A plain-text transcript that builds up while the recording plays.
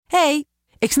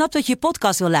Ik snap dat je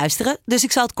podcast wil luisteren, dus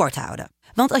ik zal het kort houden.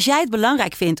 Want als jij het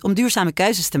belangrijk vindt om duurzame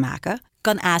keuzes te maken,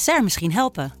 kan ASR misschien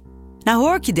helpen. Nou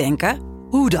hoor ik je denken,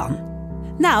 hoe dan?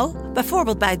 Nou,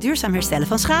 bijvoorbeeld bij het duurzaam herstellen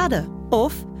van schade.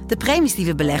 Of de premies die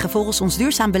we beleggen volgens ons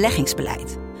duurzaam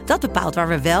beleggingsbeleid. Dat bepaalt waar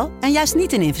we wel en juist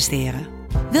niet in investeren.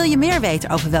 Wil je meer weten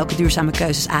over welke duurzame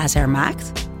keuzes ASR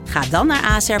maakt? Ga dan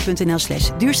naar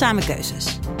asr.nl/duurzame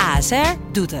keuzes. ASR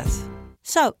doet het.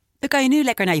 Zo, dan kan je nu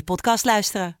lekker naar je podcast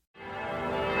luisteren.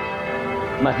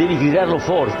 Ma devi gridarlo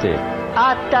forte.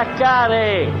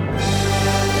 Attaccare!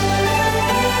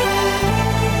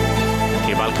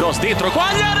 Che va il cross dentro,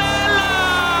 Quagliarella!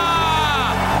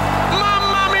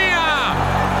 Mamma mia!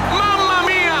 Mamma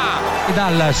mia!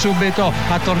 Dal subito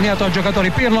ha tornato ai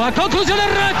giocatori Pirlo, la conclusione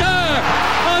in rete!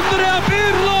 Andrea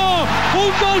Pirlo!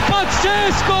 Un gol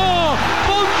pazzesco!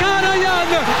 Con Karajan!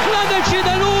 La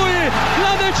decide lui!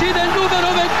 La decide il numero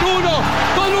 21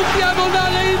 con un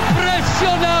diagonale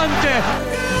impressionante!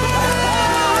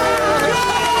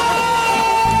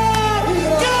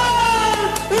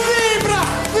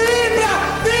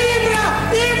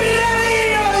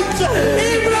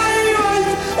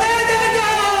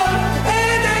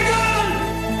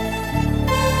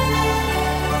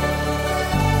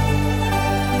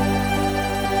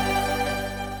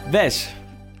 Wes,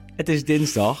 het is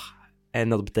dinsdag en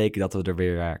dat betekent dat we er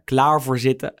weer klaar voor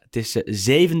zitten. Het is 9:17.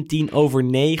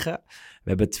 We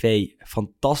hebben 2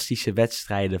 fantastische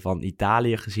wedstrijden van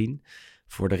Italië gezien.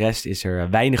 Voor de rest is er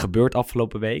weinig gebeurd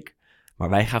afgelopen week. Maar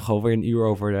wij gaan gewoon weer een uur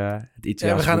over het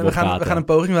Italiaanse voetbal praten. We gaan een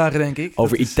poging wagen, denk ik.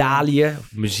 Over Italië,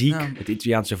 muziek, het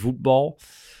Italiaanse voetbal.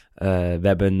 We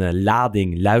hebben een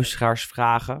lading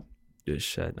luisteraarsvragen.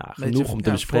 Dus genoeg om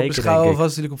te bespreken. Beschouwen alvast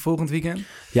natuurlijk op volgend weekend.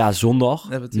 Ja, zondag.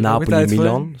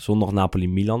 Napoli-Milan. Zondag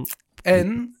Napoli-Milan.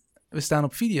 En we staan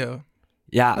op video.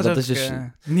 Ja, dat is dus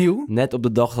nieuw. Net op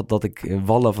de dag dat ik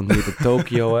wallen van hier tot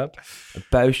Tokio heb. Een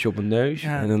puistje op mijn neus.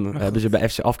 Ja, en dan hebben ze bij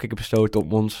FC Afkikken besloten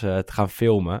om ons te gaan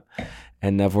filmen.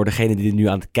 En voor degene die er nu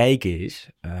aan het kijken is.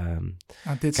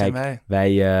 Dit zijn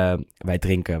wij. Wij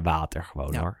drinken water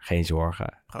gewoon hoor. Geen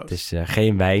zorgen. Proost. Het is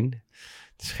geen wijn.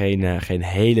 Het is geen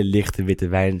hele lichte witte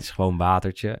wijn. Het is gewoon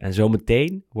watertje. En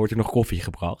zometeen wordt er nog koffie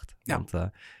gebracht. Ja. Want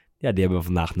die hebben we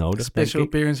vandaag nodig. Special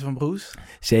appearance van Broes.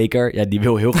 Zeker. Ja, die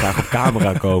wil heel graag op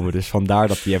camera komen. Dus vandaar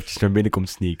dat hij eventjes naar binnen komt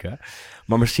sneaken.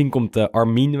 Maar misschien komt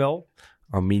Armin wel.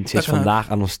 Armin is vandaag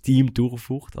aan ons team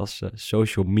toegevoegd als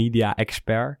social media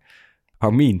expert.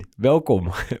 Armin,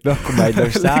 welkom. Welkom bij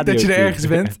het Stadio. Leuk dat je er ergens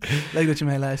bent. Leuk dat je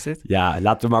meeluistert. Ja,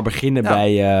 laten we maar beginnen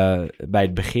bij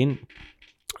het begin.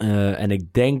 En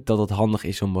ik denk dat het handig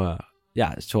is om,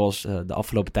 zoals de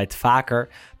afgelopen tijd vaker,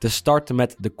 te starten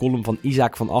met de column van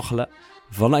Isaac van Achelen.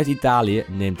 Vanuit Italië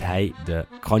neemt hij de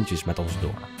krantjes met ons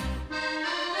door.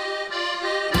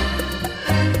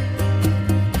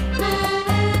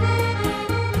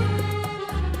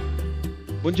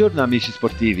 Buongiorno amici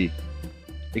sportivi.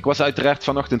 Ik was uiteraard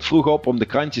vanochtend vroeg op om de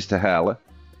krantjes te halen.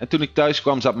 En toen ik thuis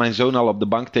kwam zat mijn zoon al op de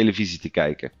bank televisie te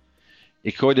kijken.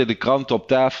 Ik gooide de krant op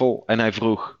tafel en hij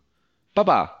vroeg: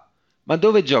 Papa, ma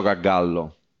dove gioca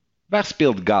Gallo? Waar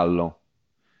speelt Gallo?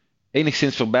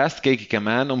 Enigszins verbaasd keek ik hem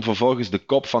aan om vervolgens de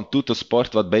kop van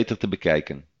Tuttosport wat beter te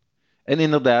bekijken. En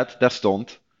inderdaad, daar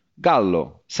stond: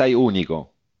 Gallo, sei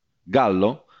unico.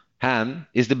 Gallo, haan,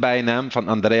 is de bijnaam van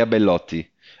Andrea Bellotti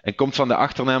en komt van de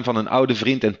achternaam van een oude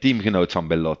vriend en teamgenoot van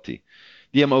Bellotti,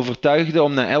 die hem overtuigde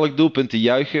om na elk doelpunt te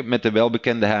juichen met de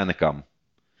welbekende hanenkam.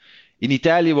 In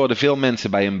Italië worden veel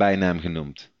mensen bij een bijnaam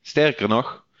genoemd. Sterker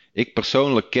nog, ik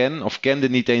persoonlijk ken of kende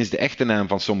niet eens de echte naam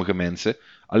van sommige mensen,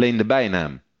 alleen de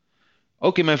bijnaam.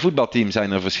 Ook in mijn voetbalteam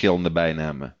zijn er verschillende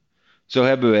bijnamen. Zo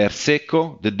hebben we er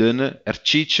Secco, de dunne, er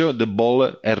Ciccio, de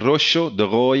bolle, er Rosso, de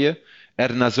rode,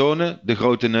 er Nasone, de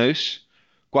grote neus,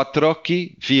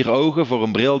 Quattrocchi, 4 ogen voor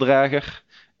een brildrager,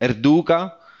 er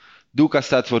Duca, Duca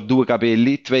staat voor due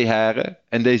capelli, 2 haren,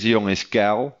 en deze jongen is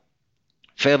kaal.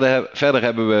 Verder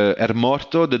hebben we er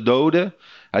Morto, de dode.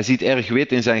 Hij ziet erg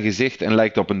wit in zijn gezicht en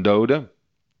lijkt op een dode.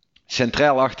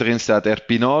 Centraal achterin staat er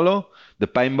Pinolo, de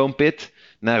pijnboompit,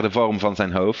 naar de vorm van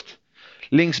zijn hoofd.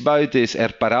 Linksbuiten is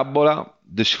er Parabola,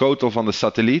 de schotel van de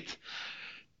satelliet.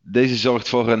 Deze zorgt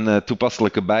voor een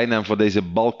toepasselijke bijnaam voor deze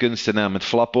balkunstenaar met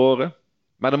flaporen.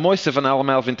 Maar de mooiste van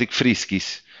allemaal vind ik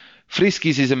Friskies.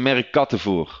 Friskies is een merk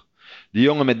kattenvoer. De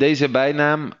jongen met deze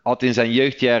bijnaam had in zijn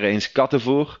jeugdjaren eens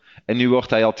kattenvoer en nu wordt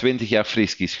hij al 20 jaar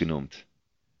Friskies genoemd.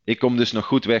 Ik kom dus nog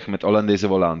goed weg met Olandese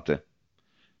Volante.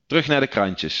 Terug naar de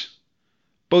krantjes.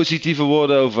 Positieve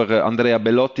woorden over Andrea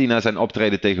Bellotti na zijn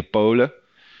optreden tegen Polen.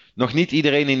 Nog niet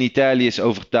iedereen in Italië is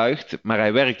overtuigd, maar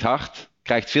hij werkt hard,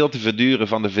 krijgt veel te verduren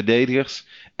van de verdedigers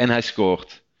en hij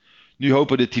scoort. Nu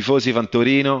hopen de tifosi van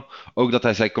Torino ook dat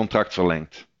hij zijn contract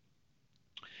verlengt.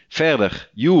 Verder,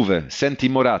 Juve, Senti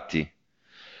Moratti.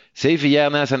 7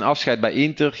 jaar na zijn afscheid bij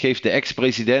Inter geeft de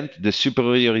ex-president de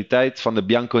superioriteit van de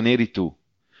bianconeri toe.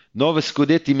 9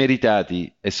 scudetti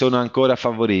meritati e sono ancora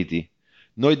favoriti.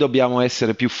 Noi dobbiamo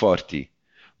essere più forti.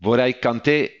 Vorrei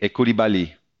Kanté e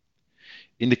Koulibaly.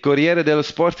 In de Corriere dello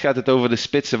Sport gaat het over de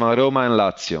spitsen van Roma en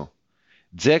Lazio.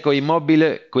 Dzeko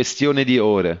Immobile, questione di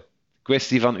ore.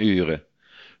 Kwestie van uren.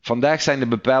 Vandaag zijn de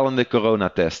bepalende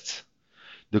coronatests.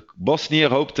 De Bosnier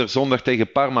hoopt er zondag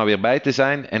tegen Parma weer bij te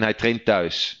zijn en hij traint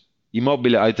thuis.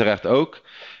 Immobile uiteraard ook.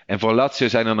 En voor Lazio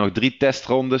zijn er nog 3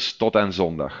 testrondes tot aan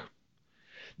zondag.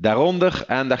 Daaronder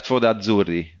aandacht voor de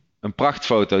Azzurri. Een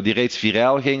prachtfoto die reeds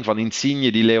viraal ging van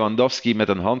Insigne die Lewandowski met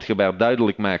een handgebaar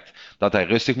duidelijk maakt dat hij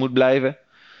rustig moet blijven.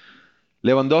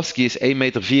 Lewandowski is 1,84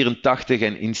 meter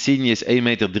en Insigne is 1,63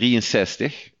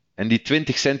 meter. En die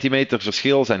 20 centimeter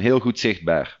verschil zijn heel goed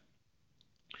zichtbaar.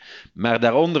 Maar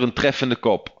daaronder een treffende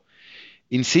kop.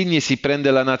 Insigne si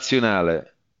prende la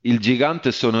nazionale. Il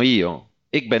gigante sono io.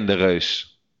 Ik ben de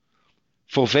reus.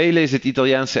 Voor velen is het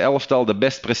Italiaanse elftal de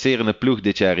best presterende ploeg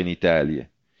dit jaar in Italië.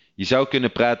 Je zou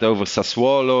kunnen praten over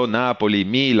Sassuolo, Napoli,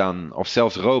 Milan of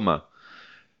zelfs Roma.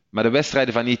 Maar de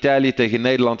wedstrijden van Italië tegen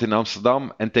Nederland in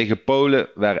Amsterdam en tegen Polen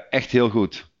waren echt heel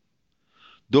goed.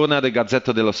 Door naar de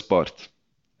Gazzetta dello Sport.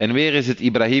 En weer is het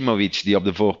Ibrahimovic die op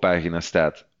de voorpagina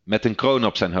staat, met een kroon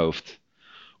op zijn hoofd.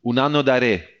 Un anno da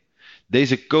re.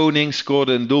 Deze koning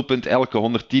scoorde een doelpunt elke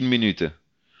 110 minuten.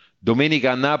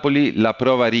 Domenica a Napoli, la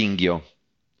prova ringio.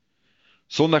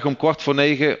 Zondag om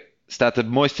 8:15 staat de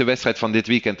mooiste wedstrijd van dit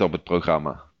weekend op het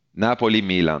programma.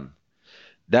 Napoli-Milan.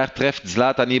 Daar treft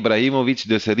Zlatan Ibrahimovic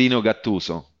dus Rino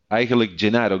Gattuso, eigenlijk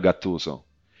Gennaro Gattuso.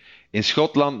 In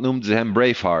Schotland noemden ze hem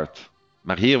Braveheart,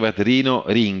 maar hier werd Rino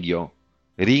Ringio.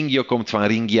 Ringio komt van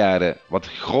ringhiare, wat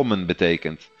grommen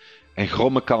betekent. En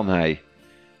grommen kan hij.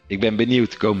 Ik ben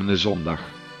benieuwd komende zondag.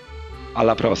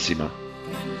 Alla prossima.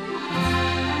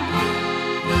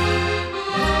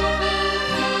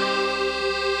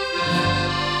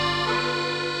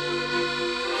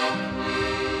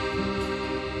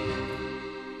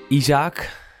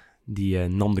 Isaac, die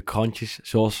nam de krantjes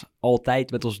zoals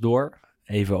altijd met ons door.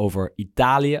 Even over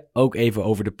Italië, ook even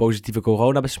over de positieve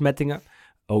coronabesmettingen.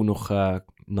 Ook nog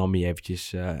nam hij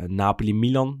eventjes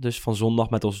Napoli-Milan, dus van zondag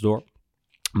met ons door.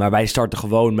 Maar wij starten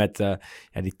gewoon met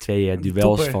die 2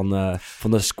 duels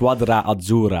van de Squadra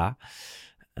Azzurra.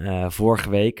 Vorige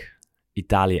week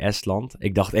Italië-Estland.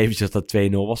 Ik dacht eventjes dat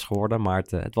het 2-0 was geworden, maar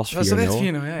het was 4-0. Was er echt 4-0?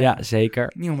 Ja. Ja,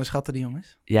 zeker. Niet onderschatten die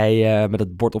jongens. Jij met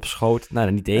het bord op schoot.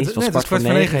 Nou, niet eens. Het was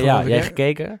 8:45. Ja, jij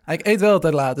gekeken? Ik eet wel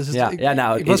altijd laat. Dus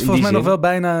ik was volgens mij nog wel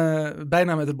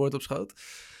bijna met het bord op schoot.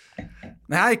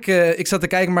 Nou ja, ik zat te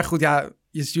kijken, maar goed, ja,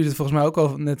 je stuurde het volgens mij ook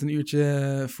al net een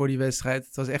uurtje voor die wedstrijd.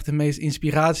 Het was echt de meest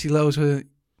inspiratieloze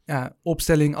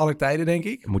opstelling aller tijden, denk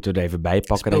ik. Moeten we er even bij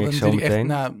pakken, denk ik zo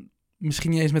meteen. Echt,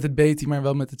 misschien niet eens met het B-team, maar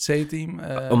wel met het C-team.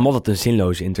 Omdat het een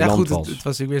zinloze interland was. Het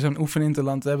was natuurlijk weer zo'n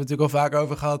oefeninterland. Daar hebben we het natuurlijk al vaker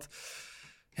over gehad.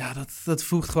 Ja, dat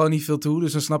voegt gewoon niet veel toe.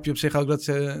 Dus dan snap je op zich ook dat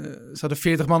ze hadden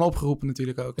 40 man opgeroepen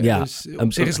natuurlijk ook. Hè? Ja, dus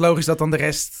op zich is logisch dat dan de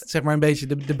rest, zeg maar een beetje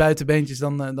de buitenbeentjes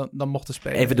dan mochten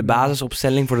spelen. Even de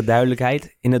basisopstelling voor de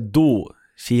duidelijkheid. In het doel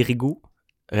Sirigu,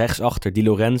 rechtsachter Di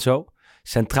Lorenzo.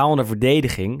 Centraal in de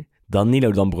verdediging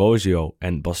Danilo D'Ambrosio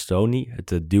en Bastoni,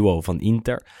 het duo van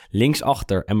Inter.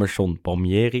 Linksachter Emerson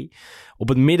Palmieri. Op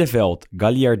het middenveld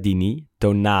Gagliardini,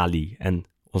 Tonali en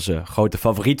onze grote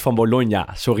favoriet van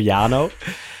Bologna, Soriano.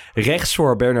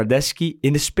 Rechtsvoor Bernardeschi.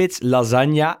 In de spits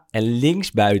Lasagna. En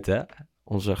linksbuiten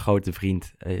onze grote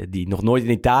vriend die nog nooit in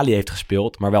Italië heeft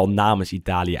gespeeld, maar wel namens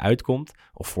Italië uitkomt.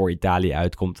 Of voor Italië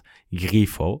uitkomt,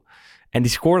 Grifo. En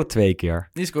die scoorde 2 keer.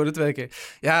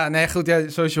 Ja, nee, goed. Ja,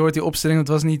 zoals je hoort, die opstelling, het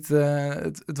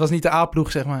was niet de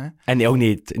A-ploeg, zeg maar. En ook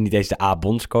niet eens de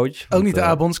A-bondscoach. Ook niet de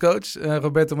A-bondscoach.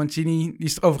 Roberto Mancini, die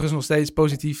is overigens nog steeds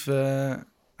positief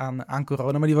aan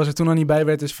corona. Maar die was er toen nog niet bij,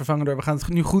 werd dus vervangen door, we gaan het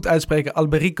nu goed uitspreken,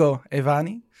 Alberico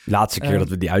Evani. Laatste keer dat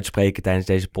we die uitspreken tijdens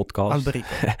deze podcast. Alberico.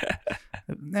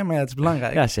 Nee, maar ja, het is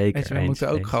belangrijk. Ja, zeker. Weet je, we moeten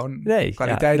ook gewoon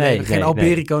kwaliteit hebben. hebben. Geen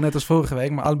Alberico, net als vorige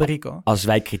week, maar Alberico. Als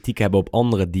wij kritiek hebben op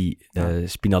anderen die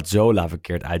Spinazzola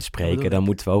verkeerd uitspreken, dan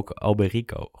moeten we ook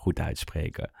Alberico goed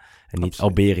uitspreken. En niet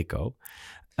Alberico.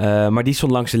 Maar die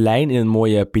stond langs de lijn in een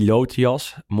mooie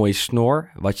pilootjas, mooie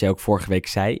snor. Wat jij ook vorige week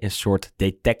zei, een soort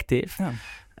detective. Ja.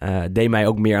 Deed mij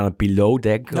ook meer aan een piloot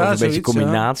denken. Een beetje een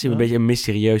combinatie, een beetje een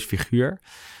mysterieus figuur.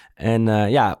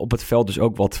 En op het veld dus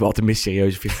ook wat de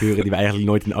mysterieuze figuren die we eigenlijk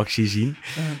nooit in actie zien.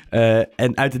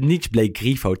 En uit het niets bleek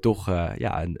Grifo toch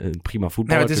een prima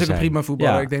voetballer te zijn. Het is ook een prima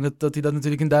voetballer. Ja. Ik denk dat hij dat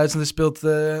natuurlijk in Duitsland speelt.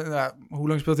 Hoe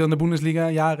lang speelt hij aan de Bundesliga?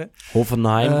 Jaren.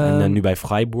 Hoffenheim en nu bij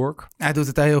Freiburg. Hij doet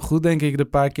het daar heel goed, denk ik. De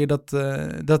paar keer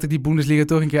dat ik die Bundesliga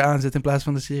toch een keer aanzet in plaats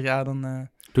van de Serie A, dan...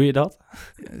 Doe je dat?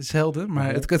 Zelden,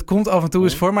 maar het komt af en toe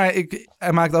eens voor. Maar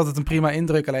hij maakt altijd een prima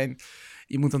indruk. Alleen,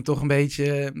 je moet dan toch een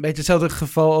beetje hetzelfde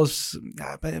geval als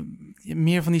bij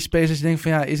meer van die spelers. Je denkt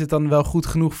van is het dan wel goed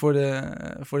genoeg voor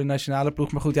de nationale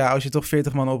ploeg? Maar goed, als je toch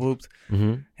 40 man oproept,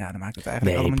 dan maakt het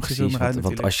eigenlijk allemaal niet zoveel meer uit.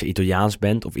 Want als je Italiaans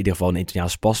bent, of in ieder geval een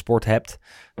Italiaans paspoort hebt,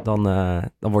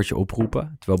 dan word je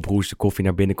opgeroepen. Terwijl Broes de koffie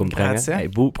naar binnen komt brengen. Hey,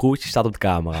 Broes, je staat op de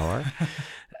camera hoor.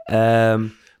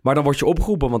 Maar dan word je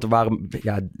opgeroepen, want er waren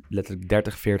letterlijk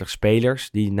 30, 40 spelers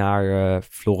die naar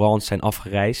Florence zijn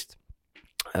afgereisd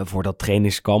voor dat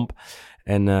trainingskamp.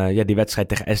 En die wedstrijd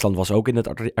tegen Estland was ook in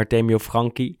het Artemio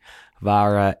Franchi,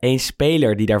 waar één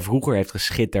speler die daar vroeger heeft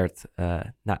geschitterd,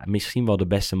 misschien wel de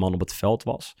beste man op het veld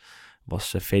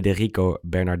was Federico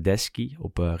Bernardeschi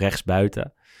op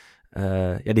rechtsbuiten.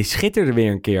 Die schitterde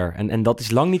weer een keer. En dat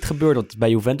is lang niet gebeurd. Dat bij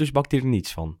Juventus bakte hij er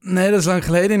niets van. Nee, dat is lang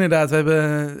geleden inderdaad. We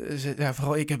hebben,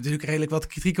 vooral ik heb natuurlijk redelijk wat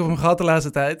kritiek op hem gehad de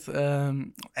laatste tijd.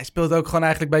 Hij speelt ook gewoon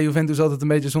eigenlijk bij Juventus altijd een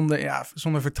beetje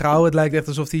zonder vertrouwen. Het lijkt echt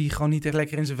alsof hij gewoon niet echt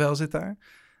lekker in zijn vel zit daar.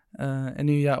 En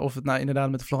nu, of het nou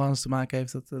inderdaad met Florence te maken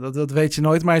heeft, dat weet je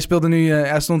nooit. Maar hij speelde nu,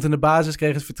 hij stond in de basis,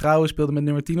 kreeg het vertrouwen, speelde met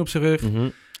nummer 10 op zijn rug.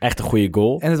 Mm-hmm. Echt een goede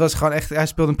goal. En het was gewoon echt, hij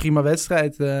speelde een prima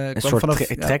wedstrijd. Een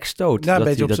soort trekstoot. Ja, een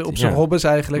beetje op zijn robbes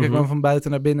eigenlijk. Mm-hmm. Hij kwam van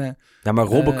buiten naar binnen. Ja, maar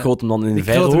Robben krult hem dan in de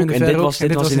verre hoek. En dit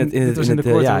was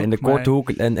in de korte hoek.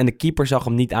 En de keeper zag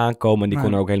hem niet aankomen en die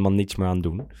kon er ook helemaal niets meer aan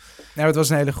doen. Ja, het was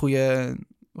een hele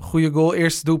goede goal.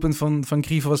 Eerste doelpunt van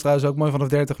Grifo was trouwens ook mooi vanaf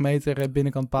 30 meter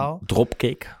binnenkant paal.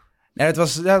 Dropkick. Ja, het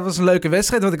was een leuke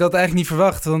wedstrijd, want ik had het eigenlijk niet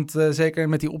verwacht. Want zeker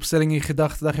met die opstelling in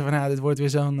gedachten dacht je van, dit wordt weer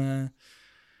zo'n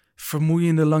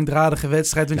vermoeiende, langdradige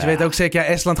wedstrijd. Want je weet ook zeker,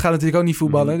 Estland gaat natuurlijk ook niet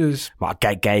voetballen. Dus. Maar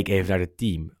kijk even naar het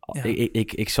team. Ja.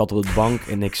 Ik zat op de bank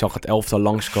en ik zag het elftal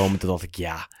langskomen. Toen dacht ik,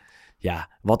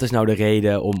 wat is nou de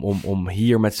reden om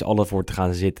hier met z'n allen voor te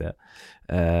gaan zitten?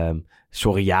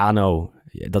 Soriano,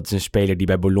 dat is een speler die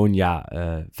bij Bologna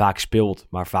vaak speelt,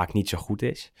 maar vaak niet zo goed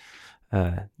is.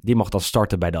 Die mag dan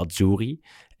starten bij de Azzurri.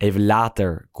 Even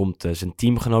later komt zijn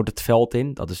teamgenoot het veld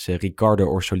in. Dat is Riccardo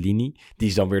Orsolini. Die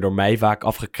is dan weer door mij vaak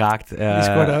afgekraakt. Die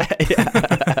scoorde ook.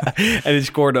 En die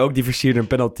scoorde ook. Die versierde een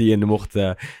penalty en die mocht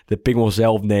de pingel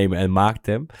zelf nemen en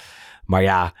maakte hem.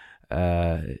 Maar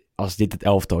als dit het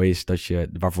elftal is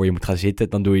waarvoor je moet gaan zitten,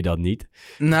 dan doe je dat niet.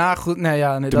 Nou goed,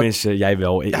 tenminste, jij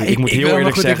wel. Ik moet heel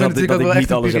eerlijk zeggen dat ik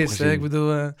niet alles heb gezien. Ik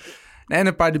bedoel... En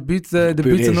een paar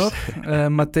debuten nog.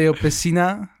 Matteo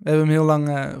Pessina. We hebben hem heel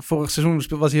lang... vorig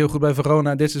seizoen was hij heel goed bij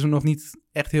Verona. Dit seizoen nog niet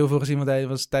echt heel veel gezien, want hij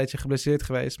was een tijdje geblesseerd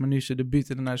geweest. Maar nu is zijn debuut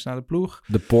in de nationale ploeg.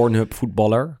 De Pornhub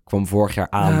voetballer kwam vorig jaar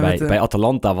aan bij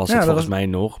Atalanta was het volgens mij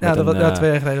nog. 2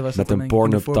 jaar geleden was met het. Met een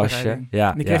Pornhub tasje.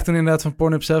 Ja, die kreeg toen inderdaad van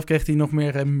Pornhub zelf nog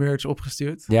meer merch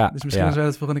opgestuurd. Ja, dus misschien zullen we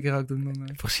het volgende keer ook doen.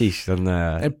 Precies. Dan,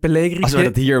 en Pellegrini... Als we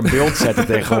dat hier in beeld zetten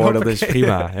tegenwoordig, dat is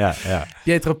prima. Ja.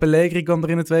 Pietro Pellegrini kwam er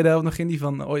in de tweede helft nog in. Die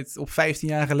van ooit op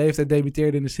 15-jarige leeftijd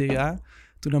debuteerde in de Serie A.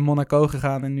 Toen naar Monaco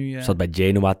gegaan en nu... zat bij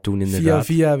Genoa toen inderdaad.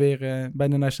 Via weer bij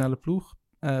de nationale ploeg.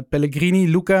 Pellegrini,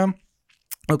 Luca,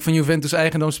 ook van Juventus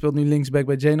eigendom, speelt nu linksback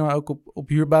bij Genoa. Ook op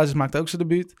huurbasis, maakt ook zijn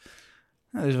debuut.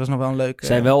 Dus het was nog wel een leuk...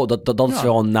 Dat is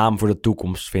wel een naam voor de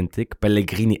toekomst, vind ik.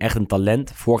 Pellegrini, echt een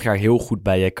talent. Vorig jaar heel goed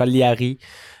bij Cagliari.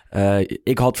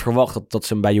 Ik had verwacht dat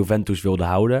ze hem bij Juventus wilden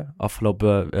houden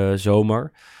afgelopen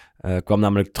zomer. Kwam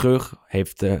namelijk terug,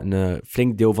 heeft een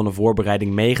flink deel van de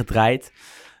voorbereiding meegedraaid.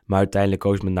 Maar uiteindelijk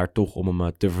koos men daar toch om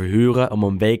hem te verhuren, om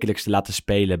hem wekelijks te laten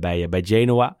spelen bij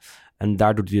Genoa. En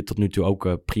daar doet hij het tot nu toe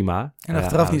ook prima. En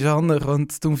achteraf niet zo handig,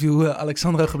 want toen viel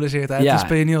Alexandro geblesseerd uit. Toen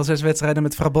speel je nu al 6 wedstrijden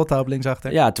met Frabotta op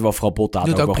linksachter. Ja, terwijl Frabotta het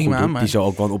ook wel prima, goed doet. Maar... Die zou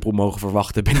ook wel een oproep mogen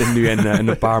verwachten binnen nu en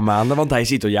een paar maanden. Want hij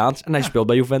is Italiaans en hij speelt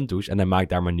bij Juventus en hij maakt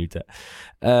daar minuten.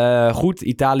 Goed,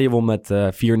 Italië won met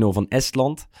 4-0 van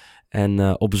Estland.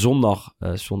 En op zondag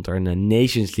stond er een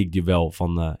Nations League duel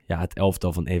van het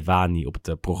elftal van Evani op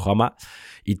het programma.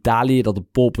 Italië dat op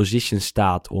pole position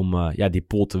staat om die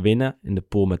pool te winnen. In de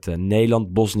pool met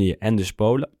Nederland, Bosnië en dus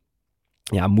Polen.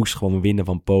 Ja, moest gewoon winnen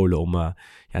van Polen om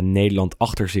Nederland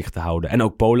achter zich te houden. En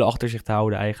ook Polen achter zich te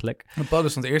houden eigenlijk. En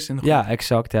Polen stond eerst in de groep. Ja,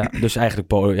 exact. Ja. Dus eigenlijk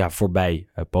Polen, voorbij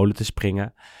Polen te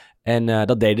springen. En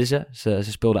dat deden ze. Ze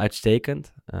speelden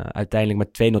uitstekend.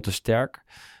 Uiteindelijk met 2-0 te sterk.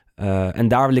 En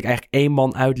daar wil ik eigenlijk 1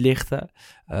 man uitlichten.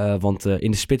 Want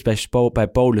in de spits bij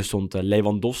Polen stond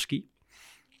Lewandowski.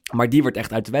 Maar die werd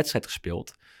echt uit de wedstrijd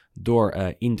gespeeld.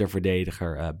 door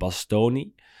Inter-verdediger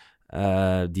Bastoni.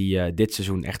 Die dit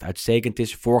seizoen echt uitstekend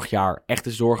is. Vorig jaar echt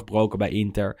is doorgebroken bij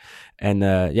Inter. En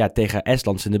tegen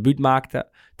Estland zijn debuut maakte.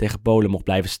 Tegen Polen mocht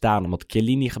blijven staan omdat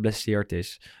Chiellini geblesseerd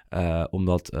is.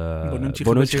 Omdat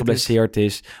Bonucci geblesseerd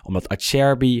is. Omdat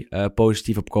Azzurri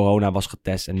positief op corona was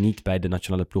getest en niet bij de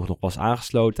nationale ploeg nog was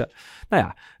aangesloten.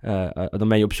 Dan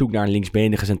ben je op zoek naar een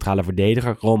linksbenige centrale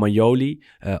verdediger. Romagnoli,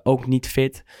 ook niet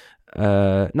fit.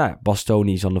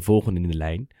 Bastoni is dan de volgende in de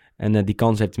lijn. En die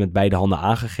kans heeft hij met beide handen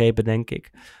aangegrepen, denk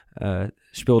ik.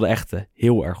 Speelde echt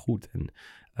heel erg goed. En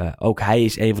ook hij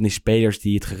is een van die spelers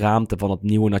die het geraamte van het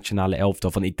nieuwe nationale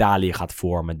elftal van Italië gaat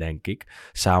vormen, denk ik.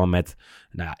 Samen met,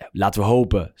 laten we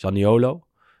hopen, Zaniolo,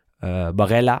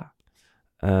 Barella.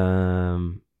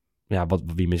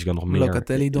 Wie mis ik dan nog meer?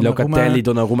 Locatelli,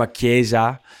 Donnarumma,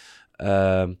 Chiesa.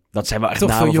 Dat zijn wel echt toch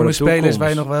namen veel jonge voor de spelers waar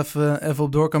je nog wel even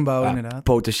op door kan bouwen, inderdaad.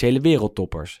 Potentiële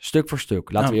wereldtoppers. Stuk voor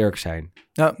stuk. Laten we eerlijk zijn.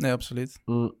 Ja, nee, absoluut.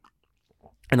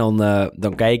 En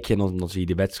dan kijk je en dan zie je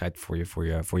de wedstrijd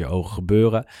voor je ogen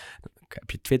gebeuren. Dan heb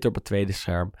je Twitter op het tweede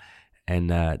scherm.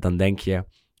 En dan denk je,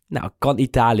 kan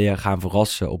Italië gaan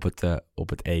verrassen op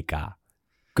het EK?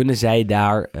 Kunnen zij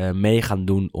daar mee gaan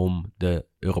doen om de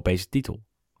Europese titel?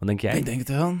 Wat denk jij? Ik denk het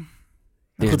wel.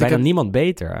 Er is bijna niemand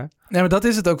beter, hè? Nee, maar dat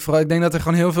is het ook vooral. Ik denk dat er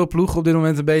gewoon heel veel ploegen op dit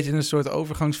moment een beetje in een soort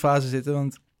overgangsfase zitten.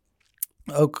 Want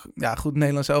ook, goed,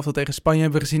 Nederland zelf al tegen Spanje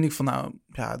hebben we gezien. Ik vond,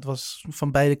 het was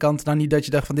van beide kanten niet dat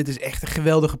je dacht van dit is echt een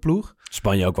geweldige ploeg.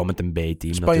 Spanje ook wel met een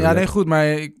B-team Spanje, goed,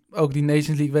 maar ook die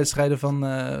Nations League wedstrijden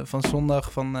van zondag.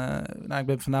 Ik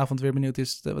ben vanavond weer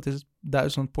benieuwd, wat is het?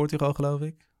 Duitsland, Portugal, geloof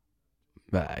ik.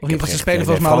 Ze spelen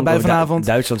volgens mij allebei vanavond.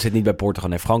 Duitsland zit niet bij Portugal.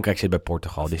 Nee, Frankrijk zit bij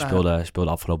Portugal. Die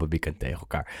speelden afgelopen weekend tegen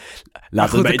elkaar.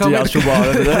 Laten we bij Italiaanse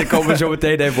voetbal. Daar komen we zo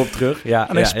meteen even op terug.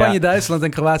 Spanje, Duitsland en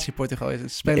Kroatië, Portugal.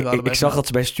 Spelen we allebei. Ik zag dat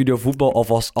ze bij Studio Voetbal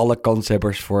alvast alle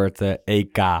kanshebbers voor het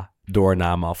EK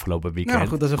doornamen afgelopen weekend. Ja,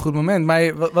 goed, dat is een goed moment.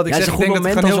 Maar wat ik zeg, is een goed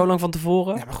moment al zo lang van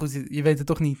tevoren. Ja, maar goed, je weet het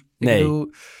toch niet. Nee. Ik bedoel,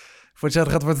 voor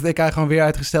hetzelfde wordt het EK gewoon weer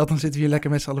uitgesteld. Dan zitten we hier lekker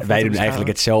met z'n allen. Wij doen eigenlijk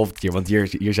hetzelfde hier. Want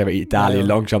hier zijn we Italië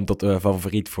langzaam tot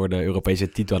favoriet voor de Europese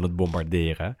titel aan het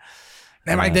bombarderen.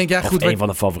 Nee, maar ik denk, goed. Een van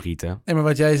de favorieten. Nee, maar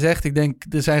wat jij zegt, ik denk,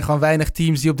 er zijn gewoon weinig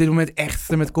teams die op dit moment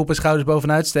echt er met kop en schouders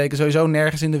bovenuit steken. Sowieso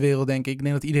nergens in de wereld, denk ik. Ik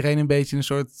denk dat iedereen een beetje in een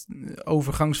soort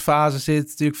overgangsfase zit.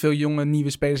 Natuurlijk veel jonge, nieuwe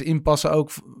spelers inpassen.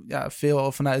 Ook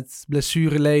veel vanuit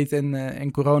blessureleed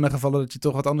en coronagevallen dat je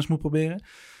toch wat anders moet proberen.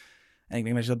 En ik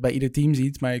denk dat je dat bij ieder team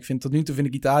ziet. Maar tot nu toe vind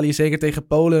ik Italië, zeker tegen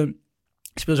Polen,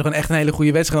 speelt ze gewoon echt een hele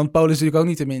goede wedstrijd. Want Polen is natuurlijk ook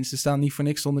niet de minste. Ze staan niet voor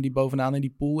niks, stonden die bovenaan in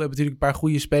die pool. Hebben natuurlijk een paar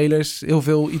goede spelers. Heel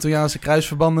veel Italiaanse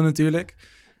kruisverbanden natuurlijk.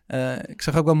 Ik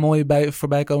zag ook wel mooi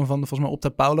voorbij komen van, volgens mij Opta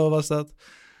Paulo was dat.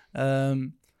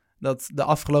 Dat de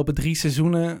afgelopen 3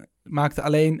 seizoenen maakten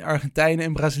alleen Argentijnen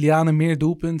en Brazilianen meer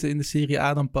doelpunten in de Serie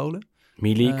A dan Polen.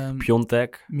 Milik,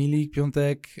 Piontek,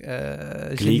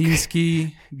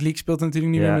 Zielinski. Glik speelt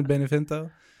natuurlijk niet meer met Benevento.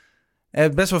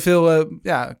 Best wel veel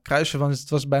kruisen, want het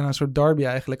was bijna een soort derby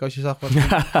eigenlijk, als je zag wat.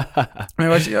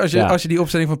 Maar als je die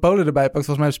opstelling van Polen erbij pakt,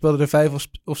 volgens mij speelden er 5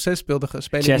 of 6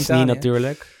 spelen in Italië.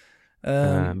 Natuurlijk.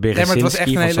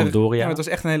 Berezinski van Sampdoria. Het was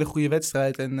echt een hele goede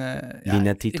wedstrijd. En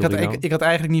ik had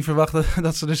eigenlijk niet verwacht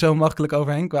dat ze er zo makkelijk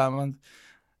overheen kwamen. Want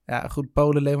goed,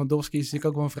 Polen, Lewandowski is natuurlijk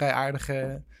ook wel een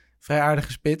vrij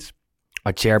aardige spits.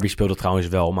 Acerbi speelde trouwens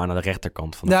wel, maar aan de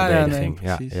rechterkant van de verdediging.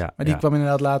 Nee, precies. Maar die kwam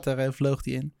inderdaad later, vloog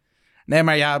die in. Nee,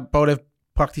 maar Polen heeft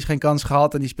praktisch geen kans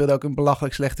gehad. En die speelde ook een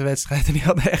belachelijk slechte wedstrijd. En die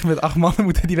hadden echt met 8 man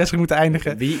die wedstrijd moeten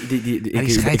eindigen.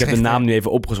 Ik heb de naam nu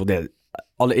even opgezocht.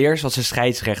 Allereerst was de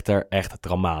scheidsrechter echt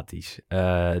dramatisch.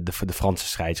 De Franse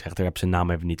scheidsrechter, ik heb zijn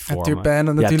naam even niet voor me. Turpin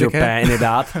natuurlijk. Turpin,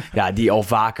 inderdaad. Ja, die al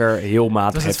vaker heel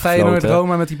matig heeft gefloten. Dat was het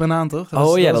Feyenoord-Roma met die banaan, toch?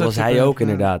 Dat was hij ook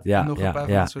inderdaad.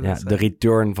 De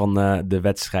return van de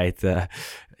wedstrijd.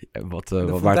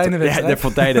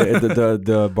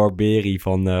 De Barberi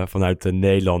vanuit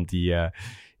Nederland die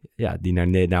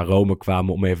naar Rome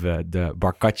kwamen om even de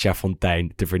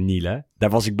Barcaccia-fontein te vernielen. Daar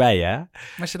was ik bij, hè?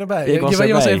 Was je erbij? Je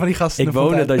was een van die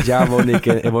gasten. Dat jaar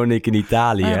woonde ik in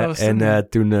Italië.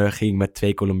 Toen ging ik met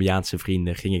 2 Colombiaanse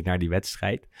vrienden naar die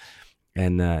wedstrijd.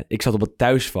 En ik zat op het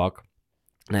thuisvak.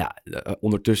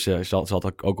 Ondertussen zat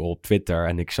ik ook al op Twitter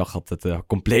en ik zag dat het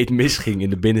compleet misging in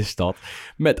de binnenstad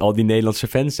met al die Nederlandse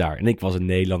fans daar. En ik was een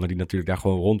Nederlander die natuurlijk daar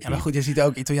gewoon rondliep. Ja, maar goed, je ziet er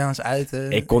ook Italiaans uit.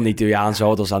 Ik kon Italiaans zo,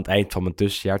 dat was aan het eind van mijn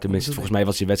tussenjaar. Tenminste, volgens mij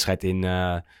was die wedstrijd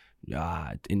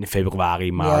in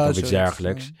februari, maart of iets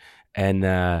dergelijks. En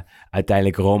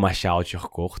uiteindelijk Roma-sjaaltje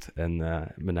gekocht en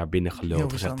me naar binnen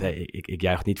gelopen. Gezegd, ik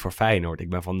juich niet voor Feyenoord.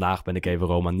 Vandaag ben ik even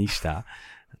Romanista.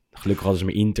 Gelukkig hadden ze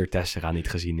mijn Inter-Tessera niet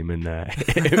gezien in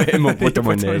mijn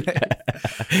portemonnee.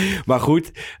 Maar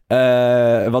goed,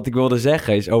 wat ik wilde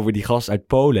zeggen is over die gast uit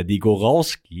Polen, die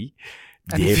Goralski.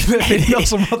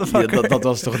 Dat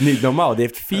was toch niet normaal? Die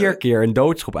heeft 4 keer een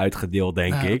doodschop uitgedeeld,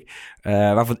 denk ik.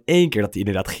 Waarvan 1 keer dat hij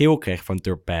inderdaad geel kreeg van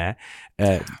Turpin.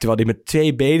 Terwijl hij met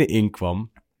 2 benen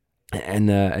inkwam. En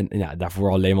daarvoor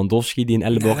al Lewandowski die een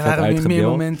elleboog had uitgedeeld. Er waren meer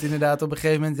momenten inderdaad. Op een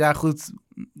gegeven moment, ja goed,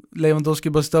 Lewandowski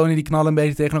en Bastoni die knallen een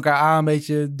beetje tegen elkaar aan. Een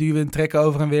beetje duwen en trekken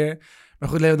over en weer. Maar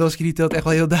goed, Lewandowski die tilt echt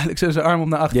wel heel duidelijk zo zijn arm op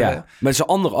naar achteren. Ja, met zijn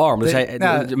andere arm. Dus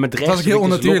met rechts was heel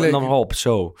onnatuurlijk. En dan op,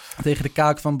 zo. Tegen de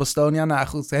kaak van Bastonia. Nou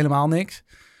goed, helemaal niks.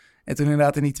 En toen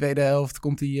inderdaad in die tweede helft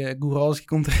komt die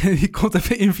Guralski die komt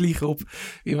even invliegen op...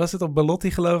 Wie was het? Op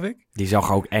Belotti, geloof ik? Die zag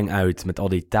er ook eng uit met al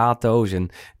die tato's. En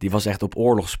die was echt op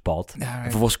oorlogspad. Ja, en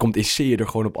vervolgens komt Issei er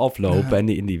gewoon op aflopen. En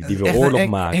die wil oorlog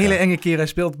maken. Een hele enge keer. Hij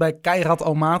speelt bij Kairat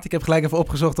Almaty. Ik heb gelijk even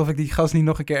opgezocht of ik die gast niet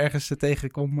nog een keer ergens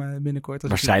tegenkom binnenkort.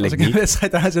 Waarschijnlijk niet. Als ik een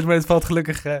wedstrijd aanzet, maar het valt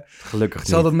gelukkig zal niet.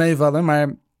 Dat meevallen.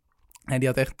 Maar die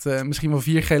had echt misschien wel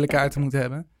 4 gele kaarten moeten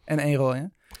hebben. En 1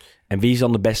 rode. En wie is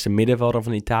dan de beste middenvelder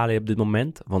van Italië op dit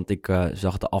moment? Want ik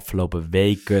zag de afgelopen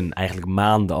weken, eigenlijk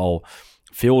maanden al,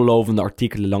 veel lovende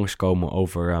artikelen langskomen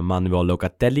over Manuel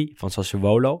Locatelli van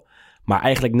Sassuolo. Maar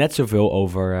eigenlijk net zoveel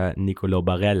over Nicolo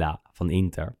Barella van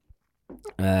Inter.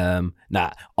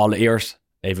 Allereerst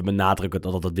even benadrukken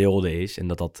dat dat het wilde is. En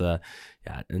dat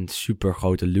een super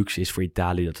grote luxe is voor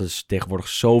Italië. Dat ze tegenwoordig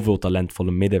zoveel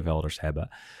talentvolle middenvelders hebben.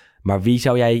 Maar wie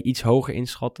zou jij iets hoger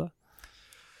inschatten?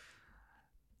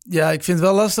 Ja, ik vind het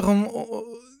wel lastig om...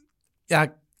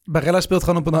 Barella speelt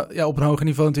gewoon op een hoger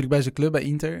niveau natuurlijk bij zijn club, bij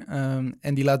Inter.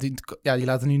 En die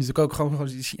laten nu natuurlijk ook gewoon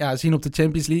zien op de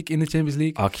Champions League, in de Champions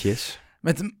League. Akjes.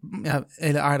 Met een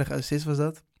hele aardige assist was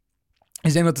dat.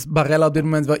 Ik denk dat Barella op dit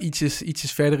moment wel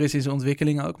ietsjes verder is in zijn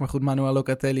ontwikkeling ook. Maar goed, Manuel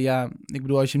Locatelli, ik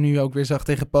bedoel, als je hem nu ook weer zag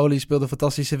tegen Polen, speelde een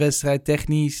fantastische wedstrijd,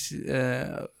 technisch...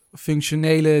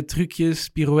 functionele trucjes,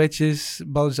 pirouetjes,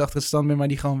 balletjes achter het standbeen, maar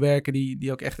die gewoon werken,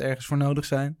 die ook echt ergens voor nodig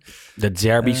zijn. De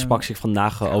Azzurri sprak zich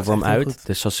vandaag over hem uit. Goed.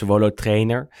 De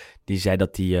Sassuolo-trainer, die zei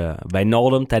dat hij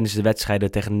Wijnaldum tijdens de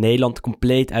wedstrijden tegen Nederland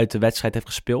compleet uit de wedstrijd heeft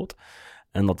gespeeld.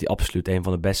 En dat hij absoluut een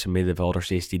van de beste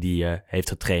middenvelders is die heeft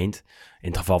getraind. In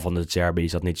het geval van de Azzurri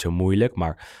is dat niet zo moeilijk,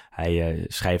 maar hij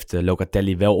schrijft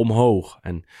Locatelli wel omhoog.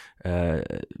 En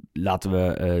laten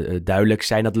we duidelijk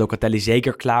zijn dat Locatelli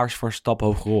zeker klaar is voor een stap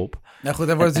hogerop. Nou goed,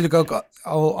 hij wordt natuurlijk ook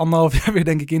al 1,5 jaar weer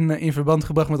denk ik in verband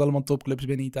gebracht met allemaal topclubs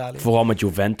binnen Italië. Vooral met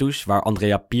Juventus, waar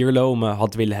Andrea Pirlo hem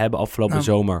had willen hebben afgelopen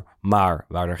zomer. Maar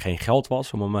waar er geen geld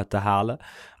was om hem te halen.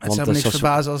 Het zou me niks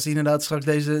verbazen als hij inderdaad straks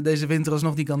deze winter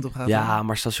alsnog die kant op gaat. Ja,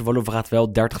 maar Sassuolo vraagt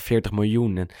wel 30, 40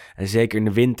 miljoen. En zeker in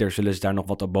de winter zullen ze daar nog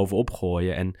wat op bovenop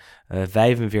gooien. En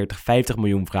 45, 50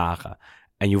 miljoen vragen.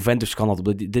 En Juventus kan dat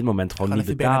op dit moment gewoon niet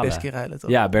betalen. Bernardeschi ruilen, toch?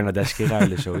 Ja, Bernardeschi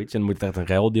ruilen, zoiets. En dan moet het echt een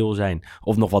ruildeal zijn.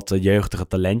 Of nog wat jeugdige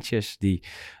talentjes die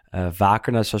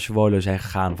vaker naar Sassuolo zijn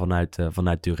gegaan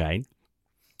vanuit Turijn.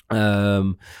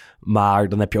 Maar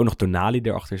dan heb je ook nog Tonali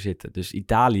erachter zitten. Dus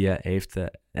Italië heeft...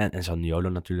 en Zaniolo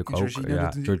natuurlijk en ook.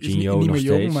 Jorginho nog meer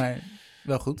steeds. Jong, maar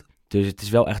wel goed. Dus het is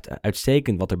wel echt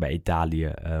uitstekend wat er bij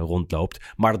Italië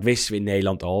rondloopt. Maar dat wisten we in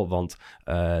Nederland al. Want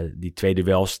die 2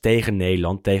 duels tegen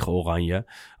Nederland, tegen Oranje,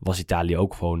 was Italië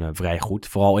ook gewoon vrij goed.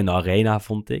 Vooral in de arena,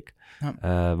 vond ik.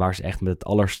 Ja. Waar ze echt met het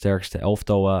allersterkste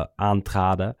elftal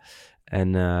aantraden.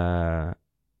 En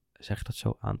zeg je dat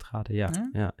zo? Aantraden? Ja.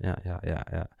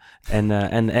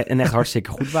 En echt hartstikke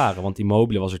goed waren. Want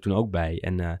Immobile was er toen ook bij.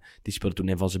 En die speelde toen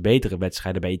een van zijn betere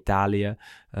wedstrijden bij Italië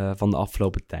van de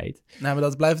afgelopen tijd. Nou, maar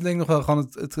dat blijft denk ik nog wel gewoon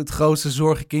het grootste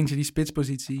zorgenkindje, die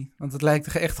spitspositie. Want het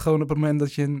lijkt echt gewoon op het moment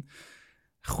dat je een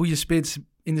goede spits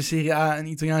in de Serie A een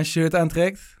Italiaans shirt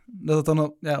aantrekt, dat het dan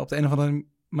op de een of andere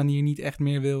manier niet echt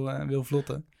meer wil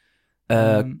vlotten.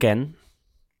 Ken.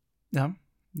 Ja.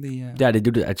 Die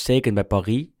doet het uitstekend bij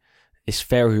Paris. Is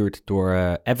verhuurd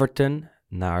door Everton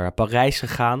naar Parijs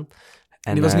gegaan.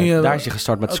 En die was nu, daar is hij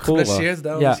gestart met scoren.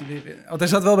 Want hij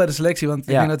zat wel bij de selectie, want ik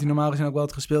denk dat hij normaal gezien ook wel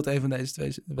had gespeeld, een van deze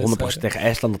 2 wedstrijden. 100% tegen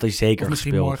Estland had hij zeker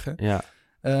misschien gespeeld. Morgen.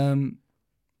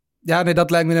 Ja. Dat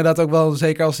lijkt me inderdaad ook wel,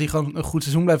 zeker als hij gewoon een goed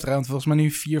seizoen blijft gaan. Volgens mij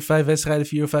nu 4, 5 wedstrijden,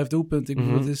 4 of 5 doelpunten. Ik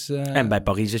bedoel, het is, en bij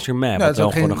Paris Saint-Germain, wat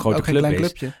wel gewoon een grote club is.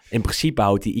 Clubje. In principe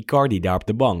houdt hij Icardi daar op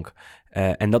de bank.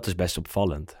 En dat is best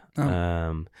opvallend.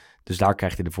 Dus daar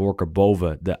krijgt hij de voorkeur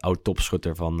boven de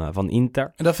oud-topschutter van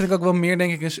Inter. En dat vind ik ook wel meer,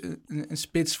 denk ik, een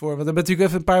spits voor. Want we hebben natuurlijk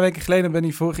even een paar weken geleden bij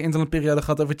die vorige interlandperiode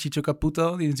gehad over Ciccio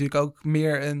Caputo. Die natuurlijk ook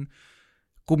meer een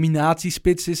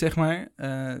combinatiespits is, zeg maar.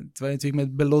 Terwijl je natuurlijk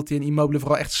met Belotti en Immobile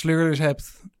vooral echt sleurders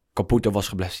hebt. Caputo was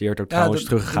geblesseerd ook trouwens,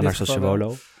 teruggegaan naar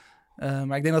Sassuolo.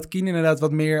 Maar ik denk dat Keane inderdaad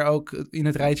wat meer ook in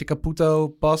het rijtje Caputo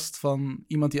past. Van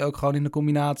iemand die ook gewoon in de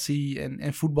combinatie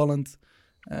en voetballend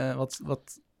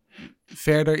wat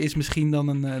verder is misschien dan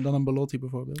een Belotti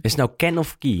bijvoorbeeld. Is het nou Ken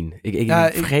of Keane? Ik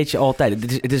vergeet je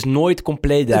altijd. Het is nooit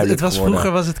compleet duidelijk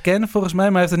Vroeger was het Ken volgens mij,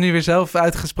 maar hij heeft het nu weer zelf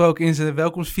uitgesproken in zijn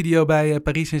welkomstvideo bij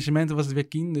Paris Saint-Germain. Toen was het weer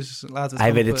Keane, dus laten we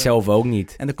hij weet het zelf ook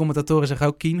niet. En de commentatoren zeggen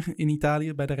ook Keane in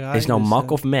Italië bij de RAI. Is het nou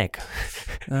Mac of Mac?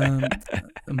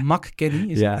 Mac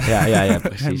Kenny is het. Ja,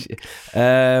 precies.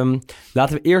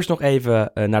 Laten we eerst nog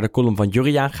even naar de column van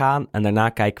Juriaan gaan. En daarna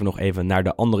kijken we nog even naar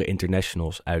de andere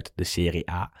internationals uit de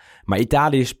Serie A. Maar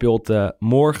Italië speelt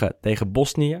morgen tegen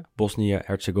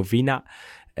Bosnië-Herzegovina.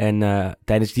 En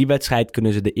tijdens die wedstrijd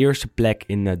kunnen ze de eerste plek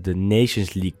in de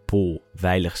Nations League pool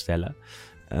veiligstellen.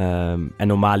 En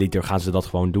normaaliter gaan ze dat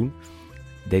gewoon doen.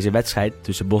 Deze wedstrijd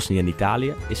tussen Bosnië en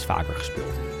Italië is vaker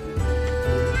gespeeld.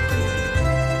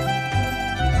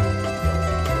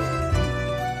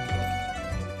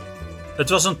 Het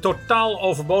was een totaal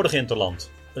overbodig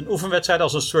interland. Een oefenwedstrijd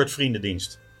als een soort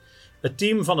vriendendienst. Het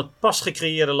team van het pas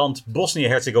gecreëerde land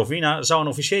Bosnië-Herzegovina zou een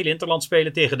officiële interland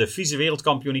spelen tegen de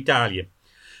vice-wereldkampioen Italië.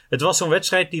 Het was zo'n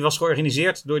wedstrijd die was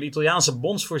georganiseerd door de Italiaanse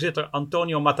bondsvoorzitter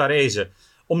Antonio Mattarese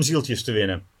om zieltjes te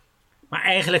winnen. Maar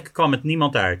eigenlijk kwam het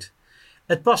niemand uit.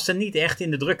 Het paste niet echt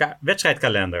in de drukke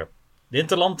wedstrijdkalender. De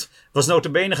interland was nota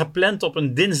bene gepland op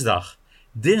een dinsdag.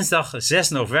 Dinsdag 6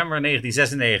 november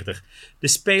 1996. De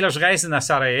spelers reisden naar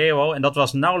Sarajevo en dat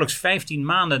was nauwelijks 15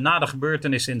 maanden na de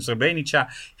gebeurtenissen in Srebrenica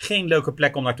geen leuke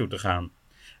plek om naartoe te gaan.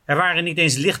 Er waren niet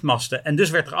eens lichtmasten en dus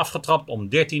werd er afgetrapt om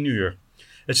 13 uur.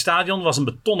 Het stadion was een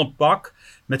betonnen bak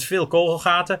met veel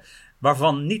kogelgaten,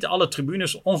 waarvan niet alle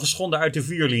tribunes ongeschonden uit de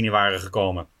vuurlinie waren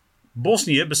gekomen.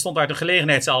 Bosnië bestond uit een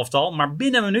gelegenheidselftal, maar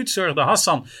binnen een minuut zorgde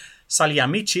Hassan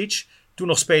Salihamidzic, toen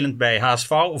nog spelend bij HSV,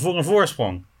 voor een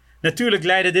voorsprong. Natuurlijk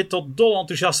leidde dit tot dol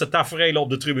enthousiaste taferelen op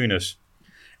de tribunes.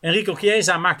 Enrico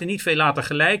Chiesa maakte niet veel later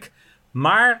gelijk,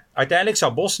 maar uiteindelijk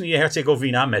zou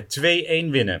Bosnië-Herzegovina met 2-1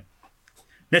 winnen.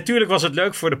 Natuurlijk was het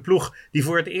leuk voor de ploeg die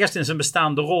voor het eerst in zijn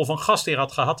bestaan de rol van gastheer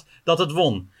had gehad dat het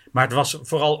won. Maar het was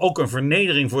vooral ook een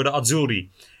vernedering voor de Azzurri.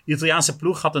 De Italiaanse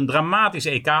ploeg had een dramatisch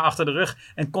EK achter de rug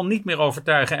en kon niet meer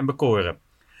overtuigen en bekoren.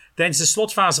 Tijdens de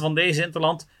slotfase van deze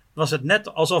interland was het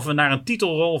net alsof we naar een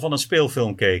titelrol van een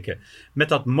speelfilm keken. Met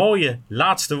dat mooie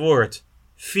laatste woord,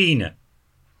 fine.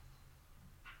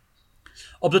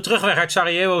 Op de terugweg uit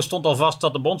Sarajevo stond al vast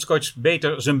dat de bondscoach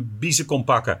beter zijn biezen kon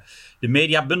pakken. De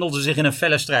media bundelden zich in een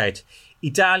felle strijd.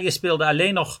 Italië speelde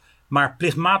alleen nog maar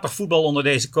plichtmatig voetbal onder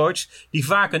deze coach, die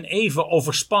vaak een even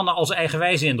overspannen als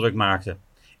eigenwijze indruk maakte.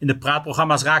 In de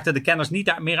praatprogramma's raakten de kenners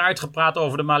niet meer uitgepraat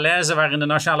over de malaise waarin de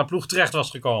nationale ploeg terecht was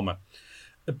gekomen.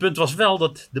 Het punt was wel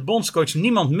dat de bondscoach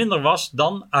niemand minder was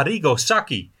dan Arrigo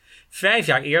Sacchi. 5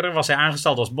 jaar eerder was hij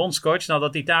aangesteld als bondscoach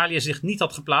nadat Italië zich niet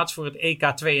had geplaatst voor het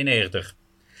EK 92.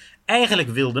 Eigenlijk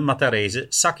wilde Mattarese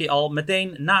Sacchi al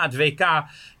meteen na het WK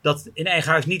dat in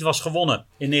eigen huis niet was gewonnen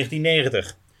in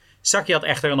 1990. Sacchi had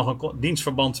echter nog een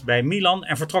dienstverband bij Milan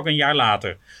en vertrok een jaar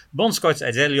later. Bondscoach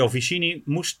Azeglio Vicini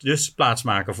moest dus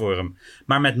plaatsmaken voor hem.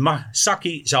 Maar met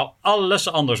Sacchi zou alles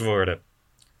anders worden.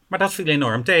 Maar dat viel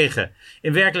enorm tegen.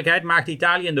 In werkelijkheid maakte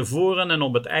Italië in de voren en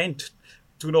op het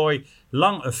eindtoernooi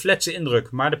lang een fletse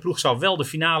indruk. Maar de ploeg zou wel de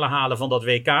finale halen van dat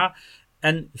WK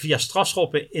en via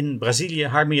strafschoppen in Brazilië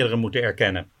haar meerdere moeten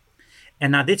erkennen. En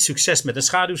na dit succes met een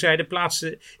schaduwzijde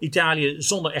plaatste Italië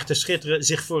zonder echt te schitteren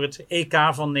zich voor het EK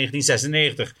van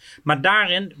 1996. Maar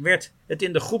daarin werd het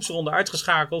in de groepsronde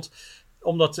uitgeschakeld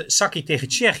omdat Sacchi tegen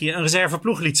Tsjechië een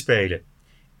reserveploeg liet spelen.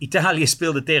 Italië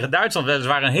speelde tegen Duitsland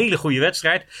weliswaar een hele goede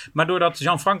wedstrijd, maar doordat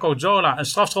Gianfranco Zola een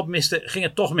strafschop miste, ging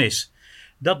het toch mis.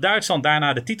 Dat Duitsland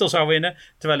daarna de titel zou winnen,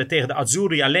 terwijl het tegen de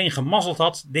Azzurri alleen gemazzeld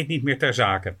had, deed niet meer ter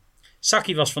zake.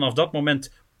 Sacchi was vanaf dat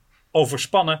moment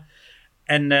overspannen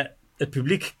en het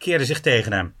publiek keerde zich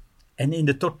tegen hem. En in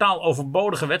de totaal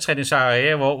overbodige wedstrijd in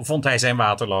Sarajevo vond hij zijn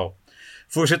Waterloo.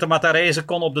 Voorzitter Mattarese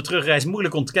kon op de terugreis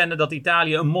moeilijk ontkennen dat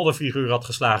Italië een modderfiguur had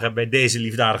geslagen bij deze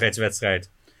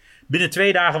liefdadigheidswedstrijd. Binnen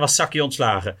 2 dagen was Sacchi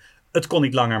ontslagen. Het kon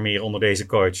niet langer meer onder deze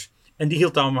coach. En die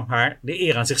hield dan maar de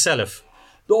eer aan zichzelf.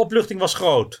 De opluchting was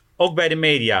groot, ook bij de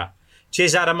media.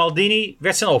 Cesare Maldini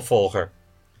werd zijn opvolger.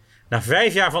 Na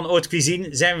 5 jaar van haute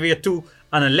cuisine zijn we weer toe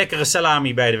aan een lekkere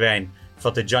salami bij de wijn,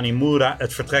 vatte Gianni Mura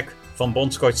het vertrek van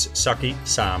bondscoach Sacchi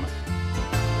samen.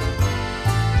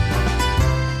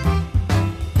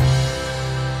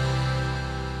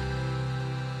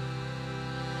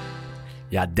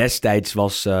 Ja, destijds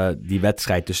was die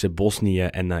wedstrijd tussen Bosnië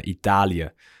en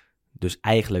Italië dus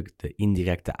eigenlijk de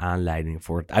indirecte aanleiding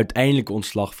voor het uiteindelijke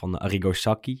ontslag van Arrigo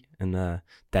Sacchi. Een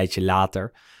tijdje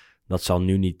later, Dat zal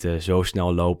nu niet zo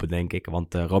snel lopen, denk ik.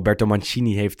 Want Roberto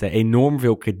Mancini heeft enorm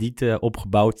veel kredieten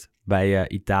opgebouwd bij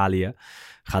Italië.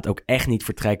 Gaat ook echt niet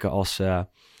vertrekken als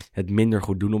het minder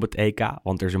goed doen op het EK.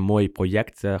 Want er is een mooi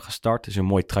project gestart. Er is een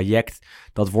mooi traject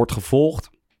dat wordt gevolgd.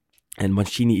 En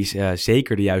Mancini is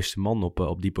zeker de juiste man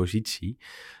op die positie.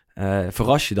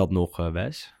 Verras je dat nog,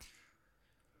 Wes?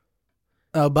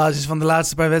 Nou, op basis van de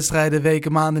laatste paar wedstrijden,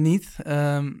 weken, maanden niet.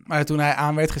 Maar toen hij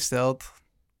aan werd gesteld,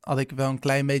 had ik wel een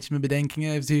klein beetje mijn bedenkingen.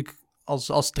 Hij heeft natuurlijk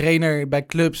als trainer bij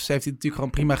clubs heeft hij het natuurlijk gewoon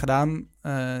prima gedaan.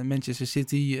 Manchester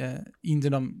City, Inter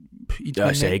dan iets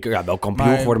minder. Zeker. Ja, wel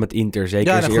kampioen geworden met Inter.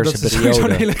 Zeker in zijn eerste dat periode. Dat is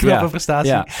zo'n hele knappe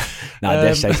prestatie. Ja. Nou,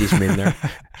 destijds iets minder.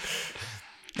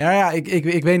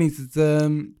 Ik weet niet.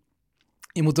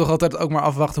 Je moet toch altijd ook maar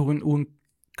afwachten hoe een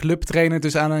clubtrainer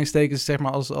tussen aanhalingstekens zeg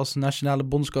maar als nationale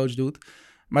bondscoach doet.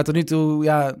 Maar tot nu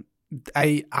toe,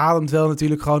 hij ademt wel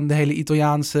natuurlijk gewoon de hele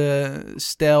Italiaanse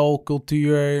stijl,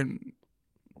 cultuur,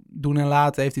 doen en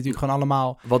laten heeft hij natuurlijk gewoon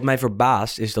allemaal. Wat mij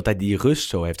verbaast is dat hij die rust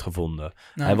zo heeft gevonden.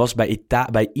 Nou. Hij was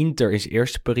bij Inter in zijn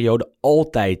eerste periode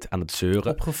altijd aan het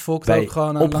zeuren. Opgefokt ook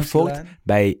gewoon aan langs de lijn.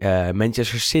 Bij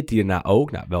Manchester City daarna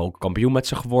ook. Nou, wel kampioen met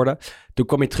ze geworden. Toen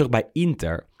kwam hij terug bij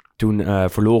Inter. Toen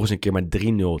verloren ze een keer met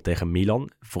 3-0 tegen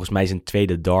Milan. Volgens mij zijn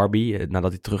tweede derby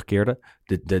nadat hij terugkeerde.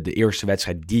 De eerste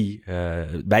wedstrijd die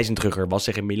bij zijn terugkeer was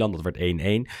tegen Milan. Dat werd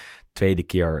 1-1. Tweede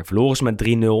keer verloren ze met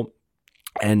 3-0.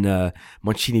 En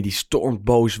Mancini die stormt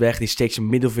boos weg. Die steekt zijn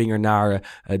middelvinger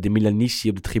naar de Milanisti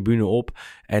op de tribune op.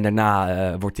 En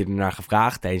daarna wordt hij ernaar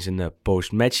gevraagd tijdens een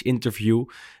post-match interview.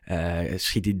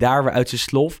 Schiet hij daar weer uit zijn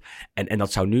slof. En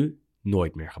dat zou nu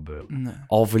nooit meer gebeuren. Nee.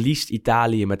 Al verliest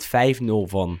Italië met 5-0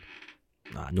 van,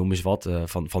 noem eens wat,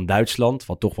 van Duitsland.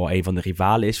 Wat toch wel een van de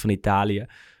rivalen is van Italië.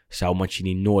 Zou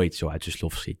Mancini nooit zo uit zijn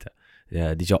slof schieten.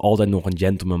 Die zou altijd nog een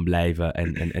gentleman blijven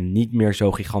en niet meer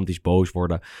zo gigantisch boos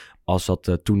worden als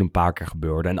dat toen een paar keer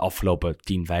gebeurde. En de afgelopen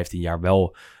 10, 15 jaar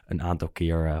wel een aantal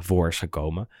keer voor is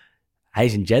gekomen. Hij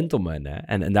is een gentleman, hè?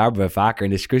 En daar hebben we vaker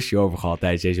een discussie over gehad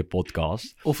tijdens deze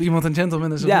podcast. Of iemand een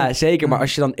gentleman is. Ja, zeker. Maar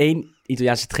als je dan 1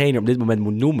 Italiaanse trainer op dit moment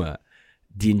moet noemen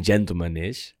die een gentleman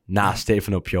is, naast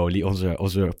Stefano Pioli,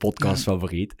 onze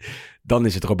podcastfavoriet, dan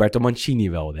is het Roberto Mancini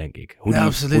wel, denk ik.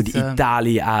 Hoe die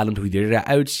Italië ademt, hoe die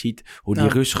eruit ziet, hoe die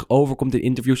rustig overkomt in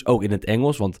interviews, ook in het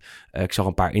Engels. Want ik zag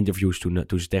een paar interviews toen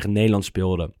ze tegen Nederland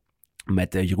speelden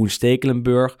met Jeroen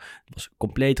Stekelenburg. Dat was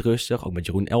compleet rustig, ook met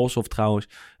Jeroen Elsof trouwens.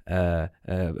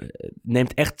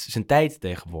 Neemt echt zijn tijd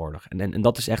tegenwoordig. En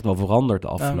dat is echt wel veranderd de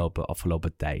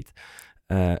afgelopen tijd.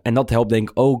 En dat helpt denk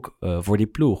ik ook voor die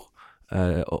ploeg.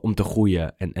 Om te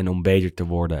groeien en om beter te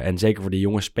worden. En zeker voor de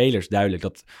jonge spelers duidelijk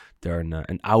dat er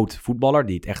een oud voetballer,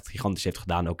 die het echt gigantisch heeft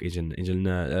gedaan, ook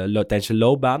tijdens zijn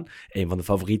loopbaan. Een van de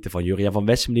favorieten van Jurriaan van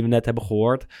Wessem die we net hebben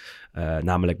gehoord.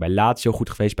 Namelijk bij Lazio goed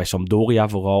geweest, bij Sampdoria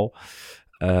vooral.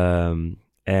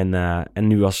 En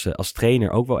nu als trainer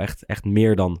ook wel echt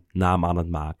meer dan naam aan het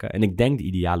maken. En ik denk de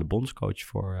ideale bondscoach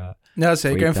voor ja,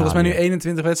 zeker. Voor en volgens mij nu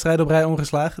 21 wedstrijden op rij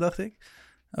ongeslagen, dacht ik.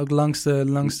 Ook langs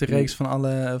de reeks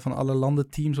van alle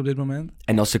landenteams op dit moment.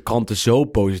 En als de kranten zo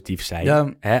positief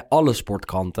zijn, alle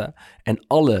sportkranten en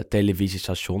alle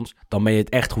televisiestations, dan ben je het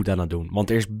echt goed aan het doen. Want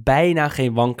er is bijna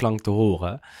geen wanklank te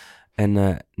horen.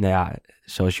 En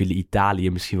zoals jullie Italië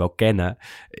misschien wel kennen,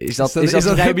 is dat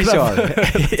vrij bizar.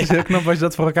 Het is heel knap als je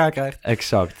dat voor elkaar krijgt.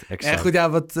 Exact. En goed,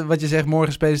 wat je zegt,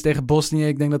 morgen spelen ze tegen Bosnië.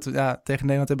 Ik denk dat we tegen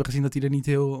Nederland hebben gezien dat die er niet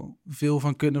heel veel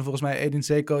van kunnen. Volgens mij Edin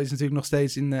Dzeko is natuurlijk nog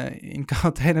steeds in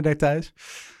quarantaine daar thuis.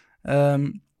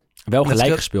 Wel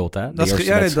gelijk gespeeld, hè?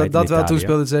 Dat wel. Toen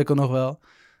speelde Dzeko nog wel.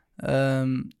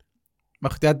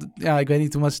 Maar goed, ik weet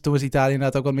niet, toen was Italië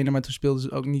inderdaad ook wat minder, maar toen speelden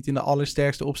ze ook niet in de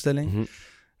allersterkste opstelling. Mm-hmm.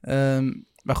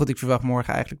 Maar goed, ik verwacht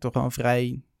morgen eigenlijk toch wel een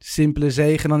vrij simpele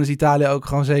zege. Dan is Italië ook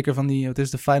gewoon zeker van die, wat is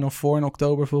de Final Four in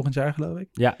oktober volgend jaar, geloof ik.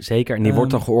 Ja, zeker. En die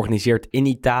wordt dan georganiseerd in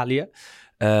Italië.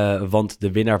 Want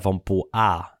de winnaar van pool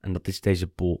A, en dat is deze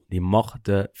pool, die mag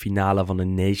de finale van de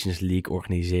Nations League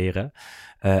organiseren.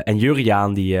 En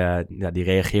Jurriaan, die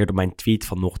reageerde op mijn tweet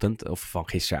vanochtend, of van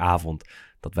gisteravond,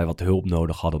 dat wij wat hulp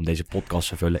nodig hadden om deze podcast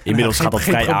te vullen. Inmiddels gaat dat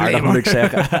vrij aardig, moet ik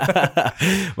zeggen.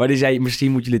 Maar die zei,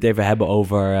 misschien moeten jullie het even hebben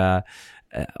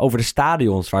over de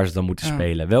stadions waar ze dan moeten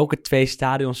spelen. Welke 2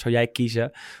 stadions zou jij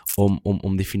kiezen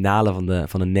om die finale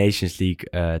van de Nations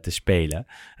League te spelen?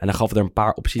 En dan gaf we er een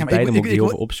paar opties bij, dan moet ik die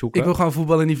over opzoeken. Ik wil gewoon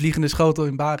voetballen in die vliegende schotel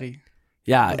in Bari.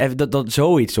 Ja, dat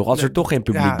zoiets toch. Als er toch geen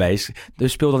publiek bij is,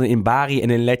 dus speel dan in Bari en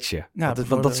in Lecce. Ja,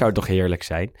 dat zou toch heerlijk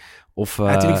zijn? Of,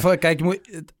 kijk, je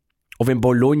moet... Of in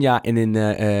Bologna en in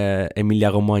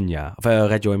Emilia-Romagna. Of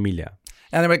Reggio Emilia.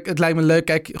 Ja, maar het lijkt me leuk.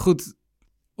 Kijk, goed,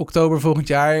 oktober volgend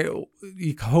jaar.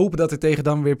 Ik hoop dat er tegen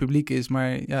dan weer publiek is.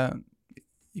 Maar ja,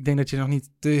 ik denk dat je nog niet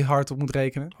te hard op moet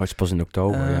rekenen. Het is pas in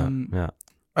oktober, ja.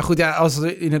 Maar goed, als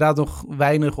er inderdaad nog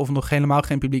weinig of nog helemaal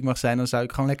geen publiek mag zijn, dan zou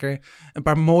ik gewoon lekker een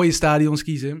paar mooie stadions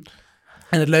kiezen.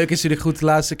 En het leuke is natuurlijk de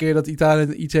laatste keer dat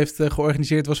Italië iets heeft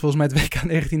georganiseerd was volgens mij het WK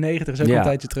 1990, dat is ook een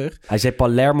tijdje terug. Hij zei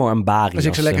Palermo en Bari. Dus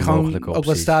ik zou lekker gewoon ook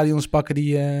wat stadions pakken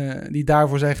die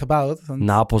daarvoor zijn gebouwd. Want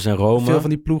Napels en Rome. Veel van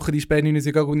die ploegen die spelen nu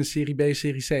natuurlijk ook in de Serie B,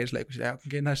 Serie C. Het is leuk als je daar ook een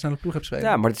keer naar een snelle ploeg hebt spelen.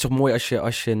 Ja, maar het is toch mooi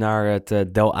als je naar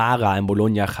het Del Ara in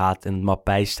Bologna gaat en het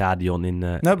Mappei-stadion in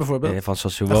bijvoorbeeld. Van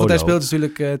Sassuolo. Goed, hij speelt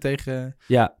natuurlijk tegen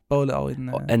Polen al in...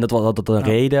 En dat was een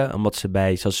reden, omdat ze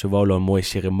bij Sassuolo een mooie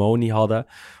ceremonie hadden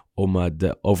om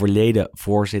de overleden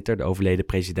voorzitter, de overleden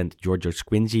president Giorgio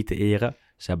Squinzi te eren.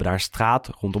 Ze hebben daar een straat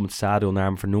rondom het stadion naar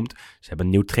hem vernoemd. Ze hebben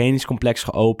een nieuw trainingscomplex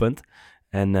geopend.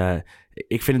 En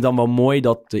ik vind het dan wel mooi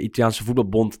dat de Italiaanse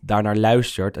voetbalbond daarnaar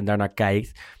luistert en daarnaar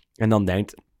kijkt. En dan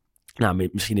denkt, nou,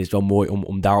 misschien is het wel mooi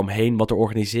om daaromheen wat te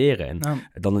organiseren. En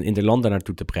dan een interland daar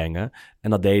naartoe te brengen. En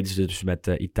dat deden ze dus met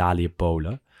Italië,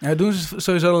 Polen. Ja, doen ze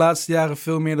sowieso de laatste jaren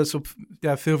veel meer dat ze op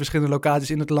veel verschillende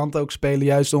locaties in het land ook spelen.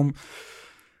 Juist om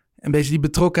een beetje die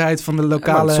betrokkenheid van de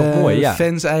lokale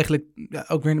fans eigenlijk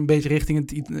ook weer een beetje richting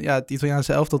het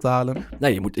Italiaanse elftal te halen.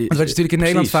 Nee, wat je natuurlijk in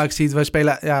Nederland vaak ziet, wij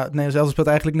spelen, het Nederlands elftal speelt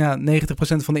eigenlijk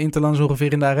 90% van de interlands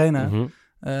ongeveer in de arena. Mm-hmm.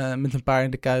 Met een paar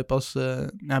in de Kuip als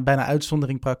bijna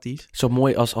uitzondering praktisch. Zo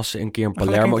mooi als ze een keer in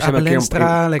Palermo...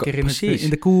 Lekker in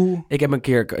de koel. Ik heb een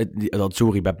keer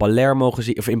Azzurri bij Palermo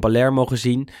gezien, of in Palermo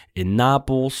gezien, in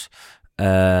Napels.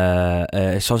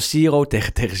 San Siro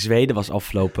tegen Zweden was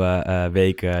afgelopen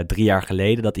week 3 jaar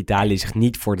geleden dat Italië zich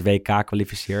niet voor het WK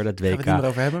kwalificeerde. Het WK, gaan we het niet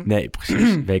erover hebben? Nee,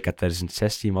 precies. WK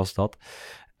 2016 was dat.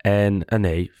 En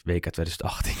WK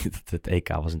 2018. Het EK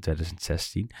was in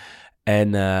 2016.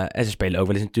 En ze spelen ook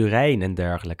wel eens in Turijn en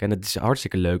dergelijke. En het is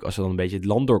hartstikke leuk als ze dan een beetje het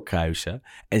land doorkruisen.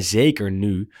 En zeker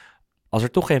nu, als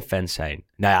er toch geen fans zijn.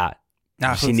 Nou ja,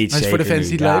 misschien niet zeker. Dat is voor de fans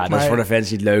niet leuk. Dat is voor de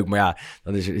fans niet leuk, maar ja,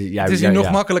 dan is het is nu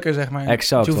nog makkelijker, zeg maar.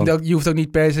 Exact. Je hoeft ook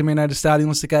niet per se meer naar de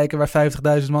stadions te kijken waar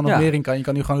 50.000 man of meer in kan. Je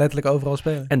kan nu gewoon letterlijk overal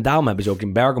spelen. En daarom hebben ze ook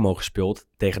in Bergamo gespeeld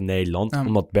tegen Nederland. Ja.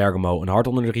 Omdat Bergamo een hart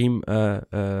onder de riem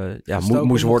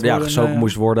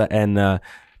moest worden. En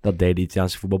dat deed de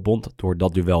Italiaanse voetbalbond door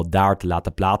dat duel daar te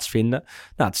laten plaatsvinden.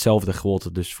 Nou, hetzelfde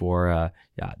gold dus voor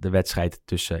de wedstrijd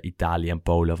tussen Italië en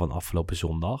Polen van afgelopen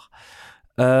zondag.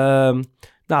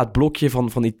 Het blokje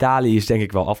van Italië is denk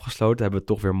ik wel afgesloten. Daar hebben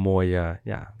we toch weer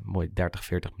mooi 30,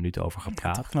 40 minuten over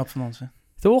gepraat. Ja, toch knap van ons, hè?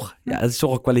 Toch? Ja, het is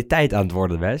toch een kwaliteit aan het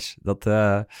worden, Wes.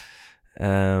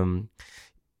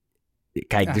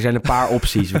 Kijk, er zijn een paar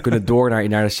opties. We kunnen door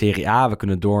naar de Serie A. We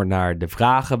kunnen door naar de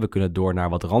vragen. We kunnen door naar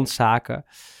wat randzaken.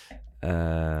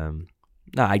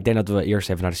 Ik denk dat we eerst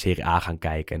even naar de Serie A gaan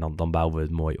kijken. En dan bouwen we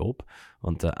het mooi op.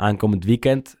 Want aankomend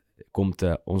weekend komt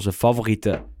onze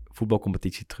favoriete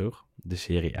voetbalcompetitie terug. De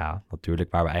Serie A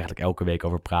natuurlijk, waar we eigenlijk elke week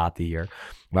over praten hier.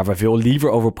 Waar we veel liever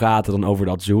over praten dan over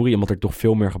de Azzurri, omdat er toch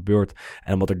veel meer gebeurt.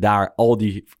 En omdat er daar al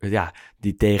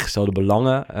die tegenstelde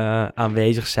belangen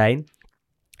aanwezig zijn.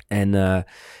 En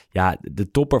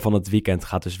de topper van het weekend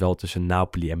gaat dus wel tussen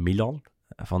Napoli en Milan.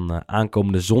 Van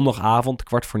aankomende zondagavond,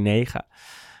 20:15.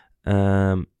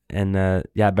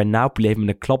 Bij Napoli heeft men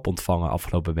een klap ontvangen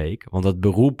afgelopen week. Want het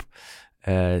beroep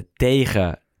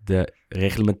tegen de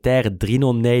reglementaire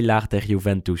 3-0 nederlaag tegen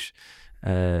Juventus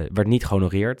werd niet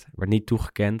gehonoreerd, werd niet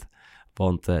toegekend.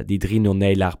 Want die 3-0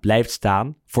 nederlaag blijft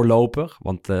staan, voorlopig.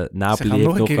 Want Napoli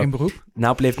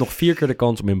heeft nog 4 keer de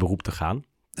kans om in beroep te gaan.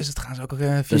 Dus dat gaan ze ook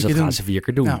 4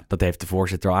 keer doen. Ja. Dat heeft de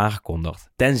voorzitter al aangekondigd.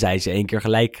 Tenzij ze 1 keer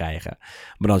gelijk krijgen.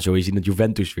 Maar dan zul je zien dat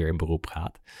Juventus weer in beroep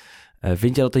gaat.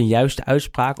 Vind je dat een juiste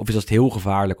uitspraak? Of is het heel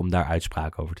gevaarlijk om daar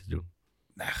uitspraak over te doen?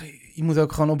 Nou, je moet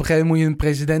ook gewoon op een gegeven moment een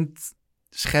president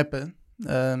scheppen.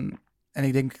 En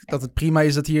ik denk dat het prima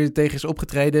is dat hier tegen is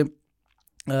opgetreden.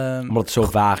 Omdat het zo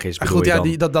vaag is.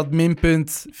 Goed, dat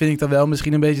minpunt vind ik dan wel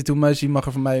misschien een beetje too much. Die mag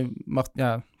er voor mij...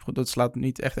 dat slaat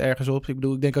niet echt ergens op. Ik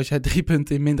bedoel, ik denk als jij 3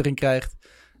 punten in mindering krijgt...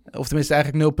 of tenminste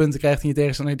eigenlijk 0 punten krijgt en je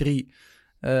tegenstander 3...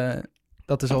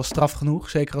 dat is al straf genoeg.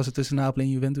 Zeker als het tussen Napoli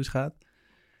en Juventus gaat.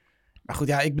 Maar goed,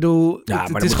 ik bedoel...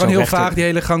 het is gewoon heel vaag, die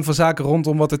hele gang van zaken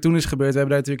rondom wat er toen is gebeurd. We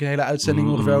hebben daar natuurlijk een hele uitzending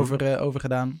ongeveer over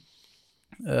gedaan.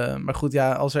 Maar goed,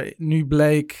 als er nu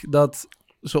bleek dat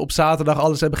ze op zaterdag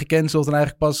alles hebben gecanceld... en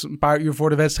eigenlijk pas een paar uur voor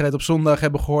de wedstrijd op zondag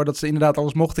hebben gehoord... dat ze inderdaad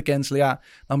alles mochten cancelen.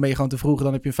 Dan ben je gewoon te vroeg.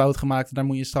 Dan heb je een fout gemaakt en daar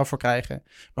moet je een straf voor krijgen.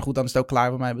 Maar goed, dan is het ook klaar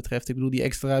wat mij betreft. Ik bedoel, die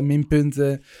extra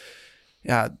minpunten...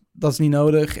 dat is niet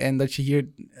nodig. En dat je hier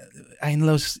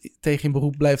eindeloos tegen in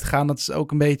beroep blijft gaan... dat is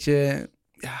ook een beetje...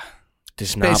 Het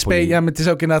is Napoli. Maar het is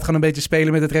ook inderdaad gewoon een beetje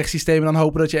spelen met het rechtssysteem en dan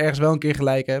hopen dat je ergens wel een keer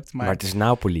gelijk hebt. Maar het is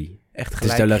Napoli. Echt gelijk.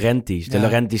 Het is De Laurentiis. De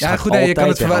Laurentiis gaat goed, altijd je kan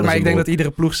het verwachten, maar ik denk beroep. dat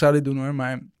iedere ploeg zou dit doen hoor.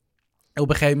 Maar op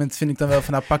een gegeven moment vind ik dan wel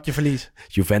van pak je verlies.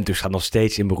 Juventus gaat nog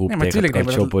steeds in beroep tegen het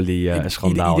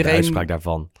Calciopoli-schandaal, de uitspraak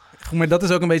daarvan. Goed, maar dat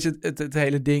is ook een beetje het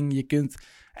hele ding. Je kunt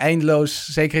eindeloos,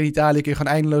 zeker in Italië, kun je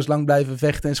gewoon eindeloos lang blijven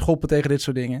vechten en schoppen tegen dit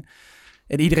soort dingen.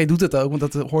 En iedereen doet het ook, want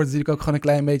dat hoort natuurlijk ook gewoon een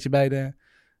klein beetje bij de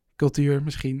cultuur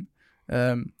misschien.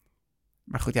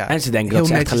 Maar goed, ja. En ze denken dat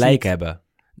ze echt gelijk hebben.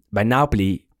 Bij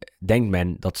Napoli denkt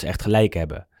men dat ze echt gelijk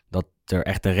hebben. Dat er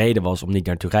echt een reden was om niet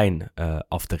naar Turijn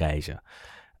af te reizen.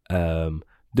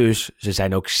 Dus ze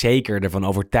zijn ook zeker ervan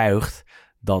overtuigd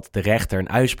dat de rechter een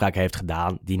uitspraak heeft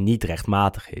gedaan die niet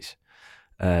rechtmatig is.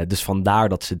 Dus vandaar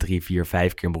dat ze 3, 4,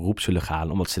 5 keer in beroep zullen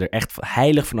gaan. Omdat ze er echt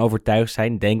heilig van overtuigd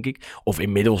zijn, denk ik. Of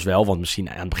inmiddels wel, want misschien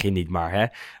aan het begin niet.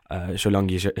 Maar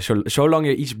zolang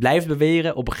je iets blijft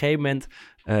beweren, op een gegeven moment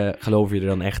geloof je er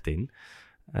dan echt in.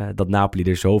 Dat Napoli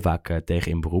er zo vaak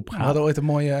tegen in beroep gaat. We hadden ooit een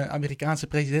mooie Amerikaanse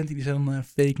president die zei dan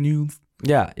fake news.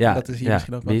 Ja. Dat is hier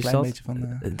misschien ook wel een klein beetje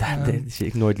van... Dat zie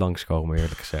ik nooit langskomen,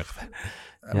 eerlijk gezegd.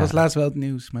 Het was laatst wel het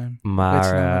nieuws, maar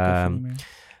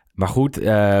Maar goed,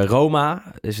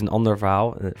 Roma is een ander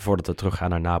verhaal. Voordat we teruggaan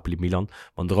naar Napoli-Milan.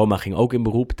 Want Roma ging ook in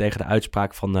beroep tegen de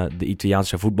uitspraak van de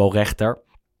Italiaanse voetbalrechter.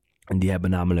 En die hebben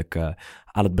namelijk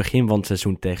aan het begin van het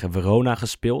seizoen tegen Verona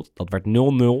gespeeld. Dat werd 0-0.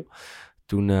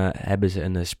 Toen hebben ze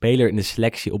een speler in de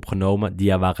selectie opgenomen,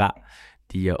 Diawara,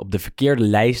 die op de verkeerde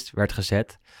lijst werd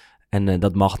gezet. En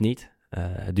dat mag niet.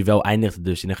 Het duel eindigde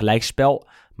dus in een gelijkspel,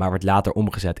 maar werd later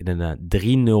omgezet in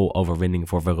een 3-0 overwinning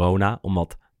voor Verona,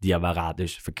 omdat Diawara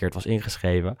dus verkeerd was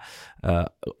ingeschreven.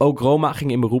 Ook Roma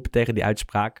ging in beroep tegen die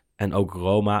uitspraak en ook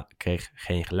Roma kreeg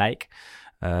geen gelijk.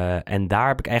 En daar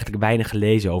heb ik eigenlijk weinig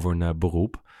gelezen over een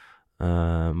beroep.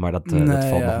 Maar dat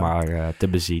valt nog maar te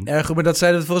bezien. Ja, goed, maar dat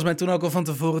zeiden we volgens mij toen ook al van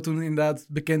tevoren, toen inderdaad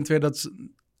bekend werd dat... toen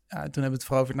hebben we het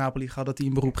vooral over Napoli gehad, dat die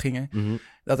in beroep gingen. Mm-hmm.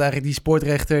 Dat eigenlijk die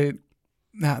sportrechter,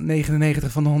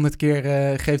 99 van de 100 keer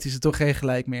geeft hij ze toch geen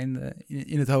gelijk meer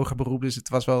in het hoger beroep. Dus het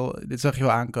was wel, dit zag je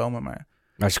wel aankomen, maar...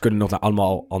 Maar ze kunnen nog naar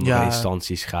allemaal andere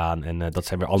instanties gaan. En dat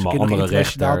zijn weer allemaal andere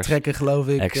rechters. Trekken, geloof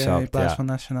ik, exact, in plaats van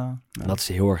nationaal. Ja. Dat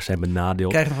ze heel erg zijn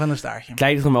benadeeld. Krijg nog wel een staartje.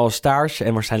 Krijg nog wel een staartje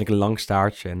en waarschijnlijk een lang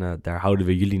staartje. En daar houden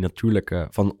we jullie natuurlijk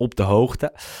van op de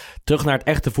hoogte. Terug naar het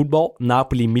echte voetbal.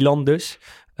 Napoli-Milan dus.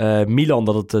 Milan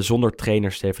dat het zonder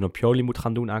trainer Stefano Pioli moet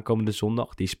gaan doen aankomende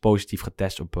zondag. Die is positief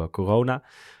getest op corona.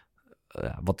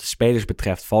 Wat de spelers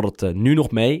betreft valt het nu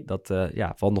nog mee. Dat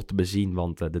valt nog te bezien,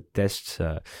 want de tests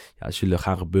zullen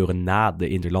gaan gebeuren na de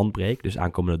interlandbreek. Dus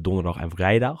aankomende donderdag en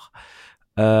vrijdag.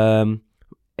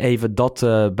 Even dat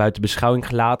buiten beschouwing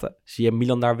gelaten. Zie je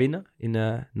Milan daar winnen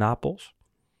in Napels?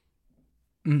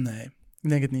 Nee, ik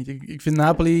denk het niet. Ik vind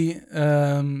Napoli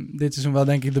dit seizoen wel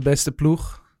denk ik de beste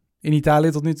ploeg in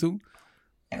Italië tot nu toe.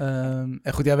 En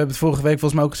goed, we hebben het vorige week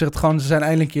volgens mij ook gezegd. Gewoon, ze zijn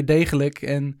eindelijk een keer degelijk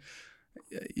en...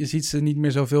 Je ziet ze niet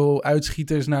meer zoveel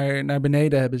uitschieters naar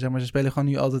beneden hebben, zeg maar. Ze spelen gewoon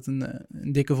nu altijd een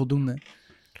dikke voldoende.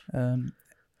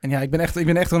 En ik ben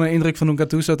echt onder de indruk van hoe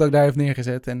Gattuso het ook daar heeft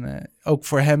neergezet. En ook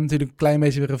voor hem natuurlijk een klein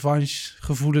beetje revanche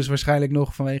gevoelens waarschijnlijk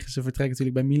nog vanwege zijn vertrek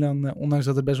natuurlijk bij Milan. Ondanks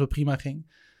dat het best wel prima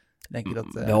ging. Denk je dat...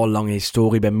 Wel een lange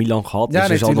historie bij Milan gehad, dus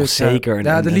er zal nog zeker...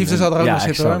 de liefde zal er ook nog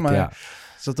zitten, exact, hoor. Maar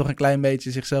ze zal toch een klein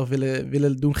beetje zichzelf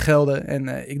willen doen gelden.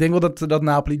 En ik denk wel dat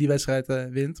Napoli die wedstrijd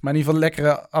wint. Maar in ieder geval een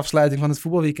lekkere afsluiting van het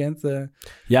voetbalweekend.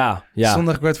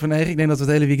 Zondag 8:45. Ik denk dat we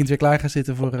het hele weekend weer klaar gaan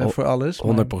zitten voor alles. 100%.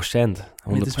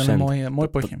 Het is wel een mooi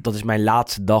potje. Dat is mijn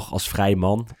laatste dag als vrij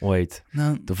man ooit.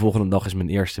 Nou, de volgende dag is mijn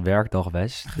eerste werkddag,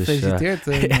 Wes.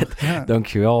 Gefeliciteerd.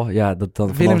 Dankjewel. Ja,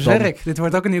 Willems werk. Dit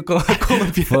wordt ook een nieuw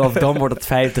kolompje. Vanaf dan wordt het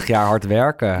 50 jaar hard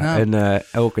werken. En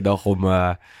elke dag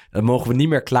dan mogen we niet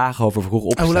meer klagen over vroeg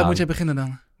opstaan. Hoe laat moet je beginnen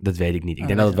dan? Dat weet ik niet. Ik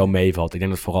denk dat het wel meevalt. Ik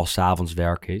denk dat het vooral 's avonds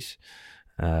werk is.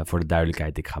 Voor de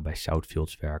duidelijkheid, ik ga bij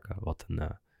Southfields werken. Wat een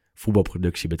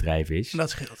voetbalproductiebedrijf is.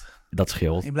 Dat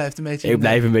scheelt. Je blijft een beetje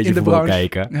in voetbal branche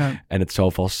kijken. Ja. En het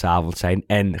zal vast 's avonds zijn.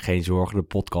 En geen zorgen, de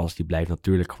podcast die blijft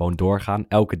natuurlijk gewoon doorgaan.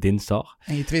 Elke dinsdag.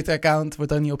 En je Twitter-account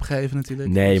wordt ook niet opgegeven natuurlijk.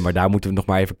 Nee, maar daar moeten we nog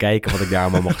maar even kijken wat ik daar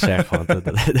allemaal mag zeggen. Want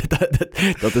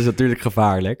dat is natuurlijk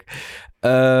gevaarlijk.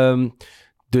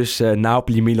 Dus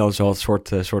Napoli-Milan zal het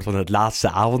soort van het laatste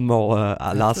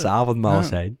avondmaal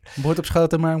zijn. Bord op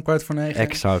schoten maar om 8:45.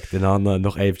 Exact. En dan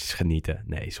nog eventjes genieten.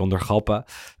 Nee, zonder grappen.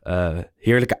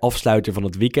 Heerlijke afsluiter van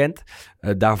het weekend.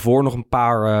 Daarvoor nog een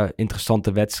paar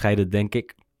interessante wedstrijden, denk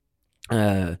ik.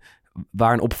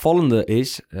 Waar een opvallende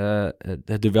is,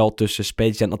 het duel tussen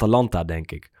Spezia en Atalanta,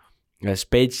 denk ik.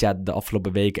 Spezia de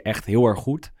afgelopen weken echt heel erg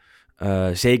goed.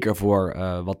 Zeker voor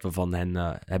wat we van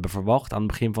hen hebben verwacht aan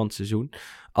het begin van het seizoen.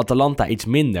 Atalanta iets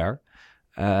minder.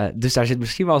 Dus daar zit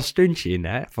misschien wel een stuntje in,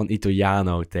 hè? Van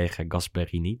Italiano tegen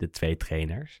Gasperini, de 2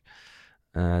 trainers.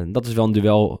 Dat is wel een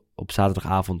duel op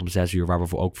zaterdagavond om 6 uur waar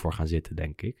we ook voor gaan zitten,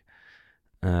 denk ik.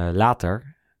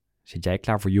 Later, zit jij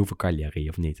klaar voor Juve Cagliari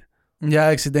of niet? Ja,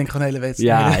 ik zit denk ik gewoon de hele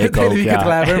wedstrijd. Ja, ik ook,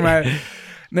 klaar, maar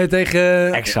nee,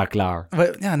 tegen... Extra klaar.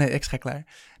 Ja, nee, extra klaar.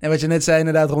 En wat je net zei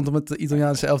inderdaad rondom het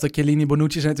Italiaanse elftal, Chiellini,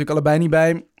 Bonucci zijn natuurlijk allebei niet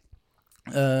bij.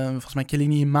 Volgens mij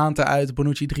Chiellini een maand eruit,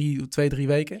 Bonucci 2-3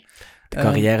 weken. De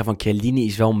carrière van Chiellini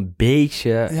is wel een beetje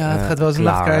ja, het gaat wel eens een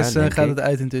nachtkaars gaat het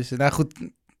uit intussen. Nou goed,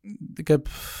 ik heb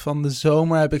van de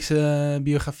zomer zijn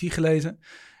biografie gelezen.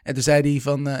 En toen zei hij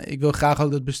van, ik wil graag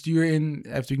ook dat bestuur in. Hij heeft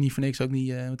natuurlijk niet voor niks ook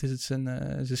niet,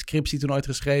 zijn scriptie toen ooit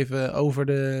geschreven over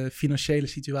de financiële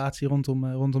situatie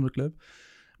rondom de club.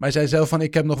 Maar hij zei zelf van,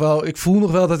 ik voel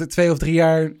nog wel dat er 2 of 3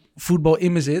 jaar voetbal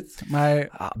in me zit.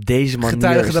 Maar op deze manier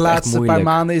getuige de laatste paar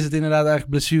maanden is het inderdaad eigenlijk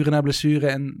blessure na blessure.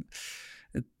 En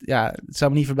het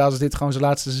zou me niet verbazen als dit gewoon zijn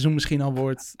laatste seizoen misschien al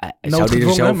wordt.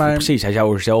 Precies, hij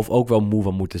zou er zelf ook wel moe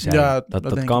van moeten zijn. Ja,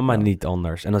 dat kan maar niet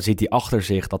anders. En dan ziet hij achter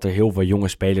zich dat er heel veel jonge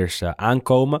spelers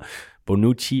aankomen.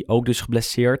 Bonucci ook dus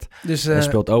geblesseerd. Dus hij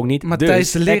speelt ook niet.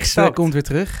 Matthijs de Ligt komt weer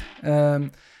terug.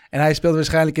 En hij speelt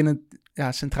waarschijnlijk in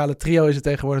een centrale trio is het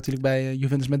tegenwoordig natuurlijk bij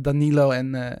Juventus met Danilo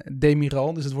en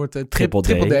Demiral. Dus het wordt triple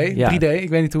D. Ja. 3D. Ik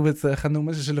weet niet hoe we het gaan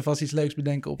noemen. Ze zullen vast iets leuks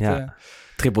bedenken op de...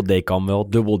 Triple D kan wel.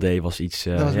 Double D was iets...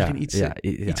 dat was misschien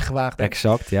iets gewaagd.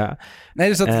 Exact, ja. Nee,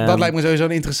 dus dat lijkt me sowieso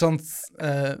een interessant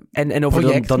En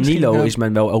over Danilo is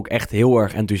men wel ook echt heel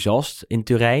erg enthousiast in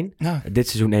Turijn. Ja. Dit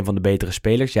seizoen een van de betere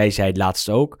spelers. Jij zei het laatst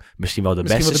ook. Misschien wel de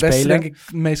beste speler. Denk ik,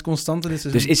 de meest constante dit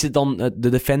seizoen. Dus is het dan de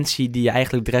defensie die je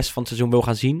eigenlijk de rest van het seizoen wil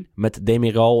gaan zien? Met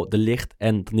Demiral, De Ligt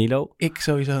en Danilo? Ik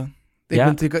sowieso.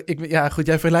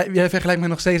 Jij vergelijkt me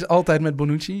nog steeds altijd met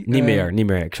Bonucci. Niet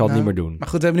meer. Ik zal het niet meer doen. Maar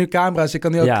goed, we hebben nu camera's. Ik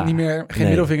kan nu ook geen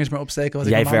middelvingers meer opsteken.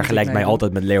 Jij vergelijkt mij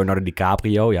altijd met Leonardo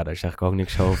DiCaprio. Ja, daar zeg ik ook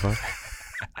niks over.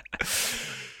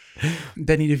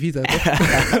 Danny DeVito, toch?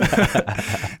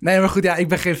 Nee, maar goed, ik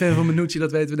ben geen fan van Bonucci.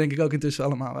 Dat weten we denk ik ook intussen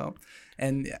allemaal wel.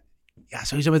 En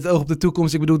sowieso met het oog op de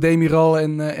toekomst. Ik bedoel, Demiral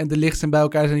en De Ligt zijn bij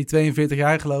elkaar zijn die 42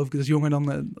 jaar, geloof ik. Dat is jonger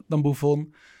dan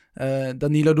Buffon.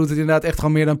 Danilo doet het inderdaad echt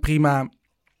gewoon meer dan prima.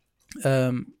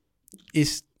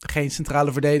 Is geen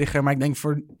centrale verdediger, maar ik denk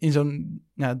voor in zo'n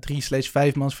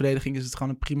 3/5 mans verdediging is het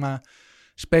gewoon een prima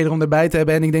speler om erbij te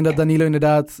hebben. En ik denk dat Danilo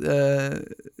inderdaad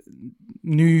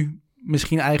nu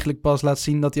misschien eigenlijk pas laat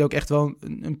zien dat hij ook echt wel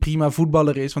een prima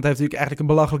voetballer is. Want hij heeft natuurlijk eigenlijk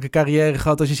een belachelijke carrière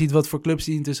gehad als je ziet wat voor clubs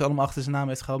hij intussen allemaal achter zijn naam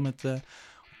heeft gehad met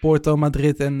Porto,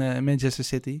 Madrid en Manchester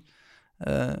City.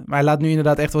 Maar hij laat nu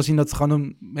inderdaad echt wel zien dat het gewoon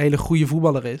een hele goede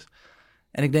voetballer is.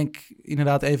 En ik denk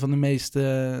inderdaad een van de meest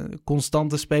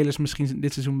constante spelers misschien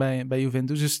dit seizoen bij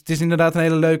Juventus. Dus het is inderdaad een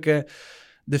hele leuke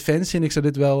defensie. En ik zou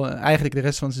dit wel eigenlijk de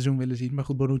rest van het seizoen willen zien. Maar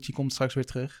goed, Bonucci komt straks weer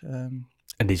terug.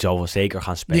 En die zal wel zeker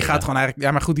gaan spelen. Die gaat gewoon eigenlijk...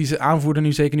 Ja, maar goed, die is aanvoerder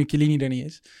nu, zeker nu Chiellini er niet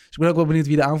is. Dus ik ben ook wel benieuwd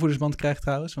wie de aanvoerdersband krijgt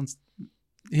trouwens. Want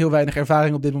heel weinig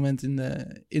ervaring op dit moment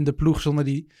in de ploeg zonder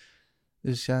die.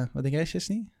 Dus ja, wat denk jij,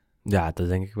 Chesney? Ja, dat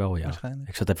denk ik wel, ja.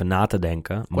 Ik zat even na te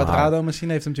denken. Quadrado misschien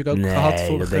heeft hem natuurlijk ook gehad.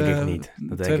 Nee, dat denk ik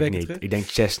niet. Terug. Ik denk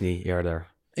Chesney eerder.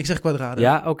 Ik zeg Quadrado.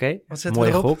 Ja, oké.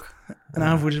 Mooie gok. Een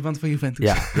aanvoerdersband van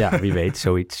Juventus. Ja, wie weet.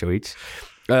 Zoiets.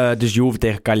 Dus Juve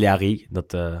tegen Cagliari.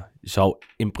 Dat zou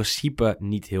in principe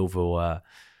niet heel veel...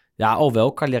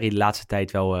 alhoewel Cagliari de laatste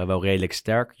tijd wel redelijk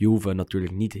sterk. Juve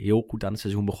natuurlijk niet heel goed aan het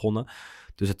seizoen begonnen.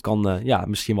 Dus het kan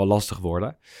misschien wel lastig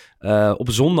worden. Op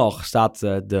zondag staat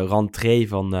de rentree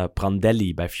van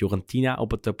Prandelli bij Fiorentina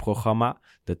op het programma.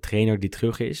 De trainer die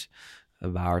terug is.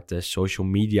 Waar het social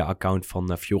media account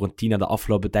van Fiorentina de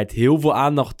afgelopen tijd heel veel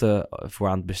aandacht voor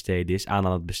aan het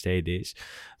besteden is.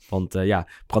 Want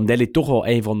Prandelli toch wel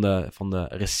een van de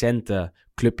recente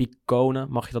clubiconen,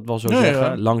 mag je dat wel zo zeggen.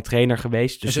 Ja. Lang trainer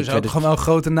geweest. Dus is ook gewoon wel een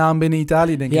grote naam binnen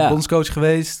Italië, denk ik. Bondscoach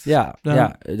geweest. Ja,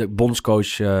 de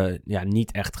bondscoach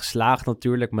niet echt geslaagd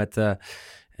natuurlijk met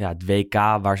het WK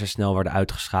waar ze snel werden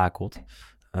uitgeschakeld.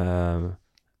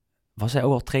 Was hij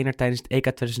ook al trainer tijdens het EK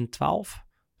 2012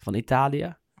 van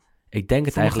Italië? Ik denk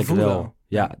het eigenlijk wel.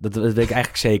 Ja, dat weet ik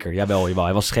eigenlijk zeker. Jawel.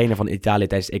 Hij was trainer van Italië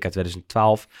tijdens het EK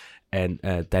 2012. En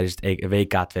tijdens het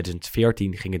WK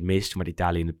 2014 ging het mis. Toen werd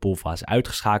Italië in de poolfase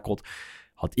uitgeschakeld.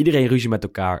 Had iedereen ruzie met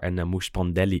elkaar en moest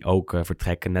Prandelli ook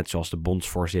vertrekken. Net zoals de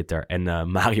bondsvoorzitter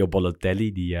en Mario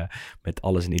Balotelli, die met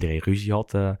alles en iedereen ruzie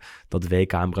had. Dat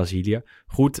WK in Brazilië.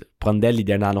 Goed, Prandelli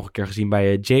daarna nog een keer gezien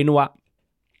bij Genoa.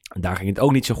 Daar ging het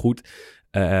ook niet zo goed.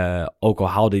 Ook al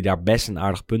haalde hij daar best een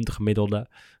aardig puntengemiddelde.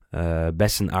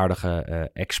 Best een aardige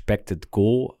expected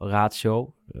goal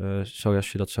ratio.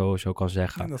 zoals je dat zo kan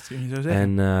zeggen. Ja, dat kun je zo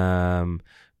zeggen. En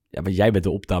want jij bent de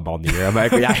optaman hier. Maar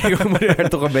ik moet er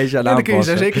toch een beetje aan aanpassen. Dat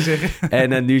kun je zo zeker zeggen.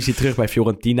 En nu is hij terug bij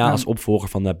Fiorentina als opvolger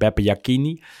van Beppe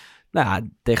Jacchini. Nou ja,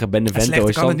 tegen Benevento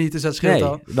is kan het niet, dus dat scheelt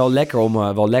al.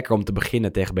 Wel lekker om te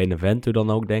beginnen tegen Benevento dan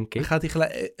ook, denk ik. Gaat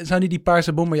hij zou niet die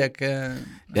paarse bomberjack...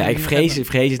 ik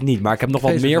vrees het niet. Maar ik heb nog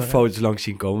wat meer foto's langs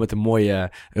zien komen met een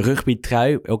mooie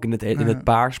rugbytrui. Ook in het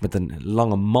paars, met een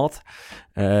lange mat.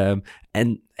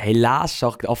 En helaas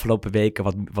zag ik de afgelopen weken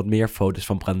wat meer foto's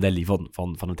van Prandelli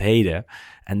van het heden.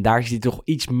 En daar ziet hij toch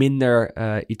iets minder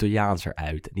Italiaanser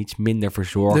uit. En iets minder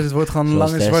verzorgd. Dus het wordt gewoon een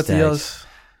lange zwarte jas...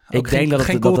 Ik denk dat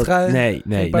geen kooltrui?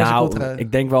 Nee. Nou,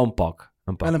 ik denk wel een pak.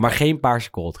 Maar geen paarse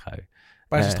kooltrui.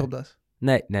 Paarse stropdas?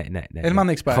 Nee. Helemaal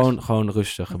niks paars? Gewoon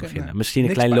rustig beginnen. Nee. Misschien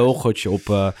een klein logootje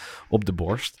op de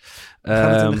borst.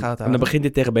 En dan begint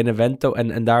dit tegen Benevento.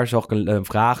 En daar zag ik een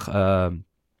vraag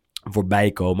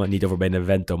voorbij komen. Niet over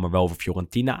Benevento, maar wel over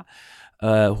Fiorentina.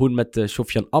 Hoe het met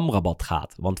Sofyan Amrabat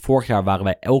gaat. Want vorig jaar waren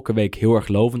wij elke week heel erg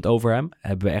lovend over hem.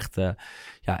 Hebben we echt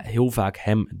heel vaak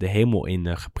hem de hemel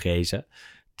in geprezen.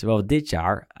 Terwijl we dit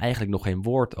jaar eigenlijk nog geen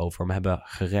woord over hem hebben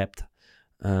gerept.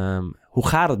 Hoe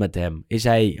gaat het met hem? Is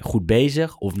hij goed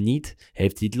bezig of niet?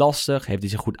 Heeft hij het lastig? Heeft hij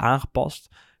zich goed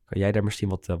aangepast? Kan jij daar misschien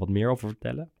wat meer over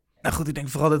vertellen? Nou goed, ik denk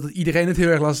vooral dat iedereen het heel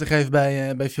erg lastig heeft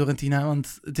bij Fiorentina.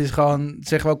 Want het is gewoon,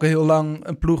 zeggen we ook al heel lang,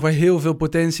 een ploeg waar heel veel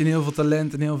potentie en heel veel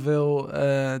talent en heel veel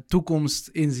toekomst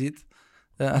in zit.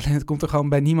 Alleen het komt er gewoon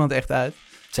bij niemand echt uit.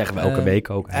 Dat zeggen we elke week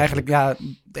ook. Eigenlijk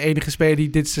de enige speler die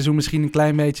dit seizoen misschien een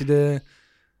klein beetje de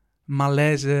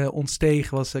malaise ontsteeg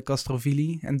was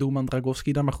Castrovilli en doelman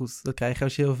Dragowski dan. Maar goed, dat krijg je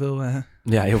als je heel veel...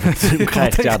 heel veel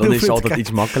krijgt. Ja, dan is het altijd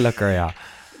iets makkelijker, ja.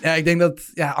 Ja, ik denk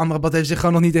dat Amrabat heeft zich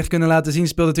gewoon nog niet echt kunnen laten zien.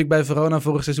 Speelde natuurlijk bij Verona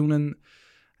vorig seizoen een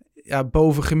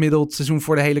bovengemiddeld seizoen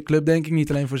voor de hele club, denk ik. Niet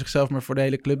alleen voor zichzelf, maar voor de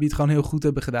hele club die het gewoon heel goed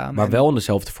hebben gedaan. Maar wel in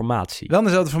dezelfde formatie. Wel in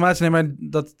dezelfde formatie, nee, maar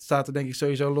dat staat er denk ik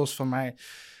sowieso los van mij.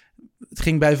 Het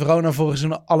ging bij Verona vorig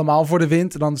seizoen allemaal voor de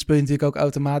wind. Dan speel je natuurlijk ook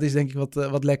automatisch, denk ik,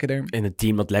 wat lekkerder. In een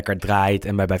team dat lekker draait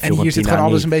en bij Fiorentina en hier zit gewoon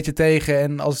alles een beetje tegen.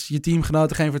 En als je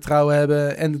teamgenoten geen vertrouwen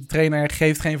hebben en de trainer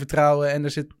geeft geen vertrouwen en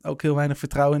er zit ook heel weinig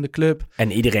vertrouwen in de club.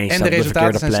 En iedereen staat op de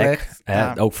verkeerde plek.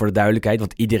 Ook voor de duidelijkheid,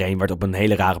 want iedereen werd op een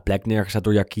hele rare plek neergezet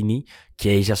door Jacchini.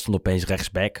 Chiesa stond opeens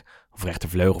rechtsback. Of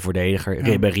rechtervleugelverdediger. Ja.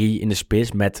 Ribéry in de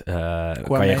spits met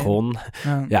Callejon.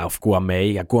 Of Kouamé.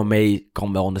 Ja, Kouamé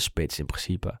kan wel in de spits in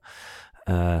principe.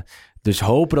 Dus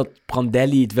hopen dat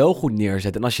Prandelli het wel goed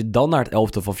neerzet. En als je dan naar het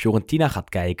elftal van Fiorentina gaat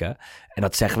kijken... en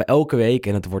dat zeggen we elke week...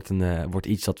 en het wordt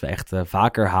iets dat we echt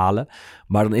vaker halen...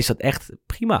 maar dan is dat echt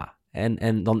prima.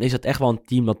 En dan is het echt wel een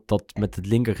team dat met het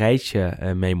linker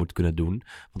rijtje mee moet kunnen doen.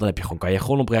 Want dan heb je gewoon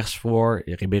Callejon op rechts voor,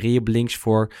 Ribéry op links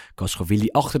voor, Castrovilli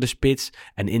achter de spits.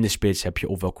 En in de spits heb je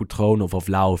ofwel Cutrone, ofwel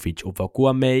Vlahovic, ofwel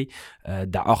Kouamé.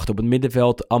 Daarachter op het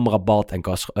middenveld Amrabat en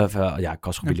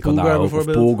Castrovilli kan daar ook, of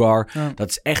Polgar. Ja. Dat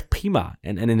is echt prima.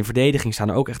 En in de verdediging staan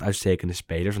er ook echt uitstekende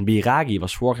spelers. Want Biraghi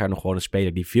was vorig jaar nog gewoon een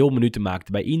speler die veel minuten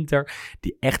maakte bij Inter.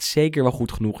 Die echt zeker wel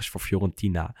goed genoeg is voor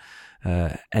Fiorentina.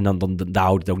 En dan daar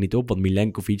houdt het ook niet op, want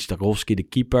Milenkovic, Tarkovski, de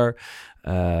keeper,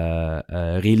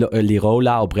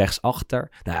 Lirola op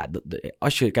rechtsachter. Nou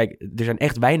ja, kijk, er zijn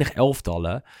echt weinig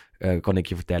elftallen, kan ik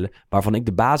je vertellen, waarvan ik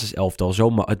het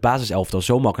basiselftal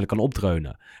zo makkelijk kan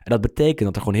opdreunen. En dat betekent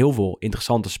dat er gewoon heel veel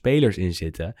interessante spelers in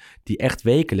zitten, die echt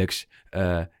wekelijks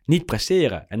niet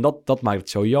presteren. En dat maakt het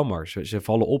zo jammer. Ze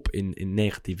vallen op in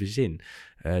negatieve zin.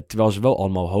 Terwijl ze wel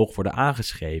allemaal hoog worden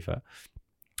aangeschreven.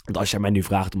 Want als jij mij nu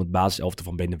vraagt om het basiselftal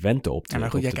van Benevento op te... Ja,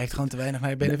 maar goed, jij kijkt gewoon te weinig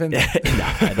naar Benevento.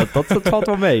 Dat valt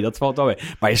wel mee.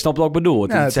 Maar je snapt wat ik bedoel.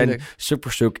 Het zijn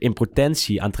superstuk in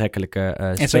potentie aantrekkelijke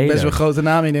spelers. Het zijn best wel grote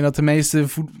namen. Ik denk dat de meeste...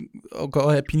 Ook al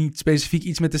heb je niet specifiek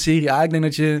iets met de Serie A... Ik denk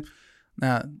dat je...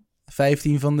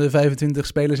 15 van de 25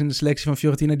 spelers in de selectie van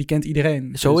Fiorentina... die kent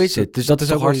iedereen. Zo is het. Dus dat is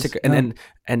toch hartstikke...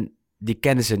 En die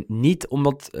kennen ze niet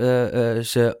omdat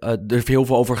er heel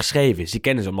veel over geschreven is. Die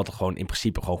kennen ze omdat er gewoon in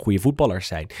principe gewoon goede voetballers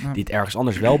zijn. Ja. Die het ergens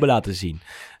anders wel hebben laten zien.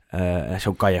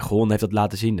 Zo'n Callejon heeft dat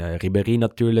laten zien. Ribéry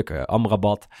natuurlijk.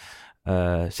 Amrabat.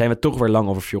 Zijn we toch weer lang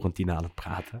over Fiorentina aan het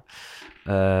praten.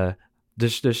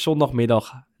 Dus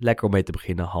zondagmiddag lekker om mee te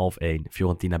beginnen. 12:30.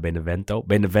 Fiorentina Benevento.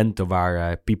 Benevento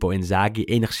waar Pippo Inzaghi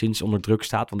enigszins onder druk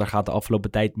staat. Want daar gaat de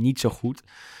afgelopen tijd niet zo goed.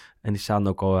 En die staan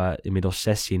ook al inmiddels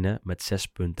 16e met 6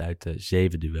 punten uit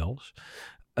 7 duels.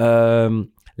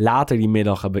 Later die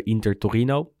middag hebben we Inter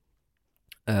Torino.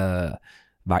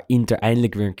 Waar Inter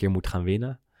eindelijk weer een keer moet gaan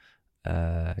winnen.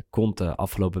 Komt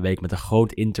afgelopen week met een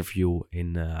groot interview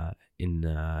in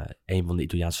een van de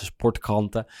Italiaanse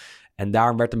sportkranten. En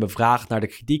daarom werd hem bevraagd naar de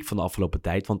kritiek van de afgelopen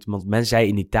tijd. Want men zei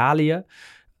in Italië...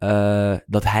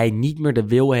 dat hij niet meer de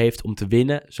wil heeft om te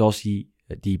winnen zoals hij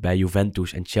die bij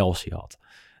Juventus en Chelsea had.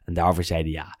 En daarover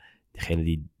zeiden ja, degene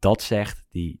die dat zegt,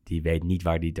 die weet niet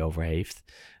waar hij het over heeft.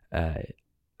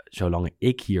 Zolang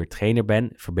ik hier trainer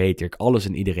ben, verbeter ik alles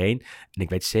en iedereen. En ik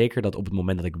weet zeker dat op het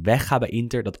moment dat ik wegga bij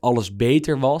Inter, dat alles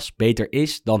beter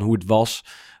is dan hoe het was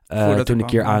toen ik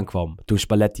hier aankwam. Toen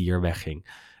Spalletti hier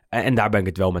wegging. En daar ben ik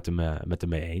het wel met hem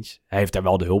mee eens. Hij heeft daar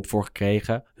wel de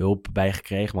hulp bij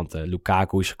gekregen, want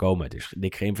Lukaku is gekomen, het is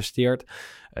dik geïnvesteerd.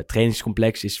 Het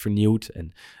trainingscomplex is vernieuwd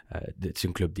en het is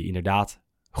een club die inderdaad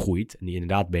groeit en die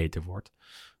inderdaad beter wordt.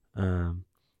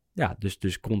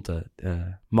 Dus Conte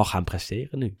mag gaan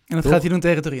presteren nu. En dat gaat hij doen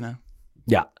tegen Torino?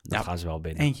 Ja, dat gaan ze wel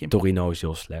binnen. Eentje. Torino is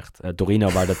heel slecht. Torino,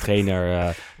 waar de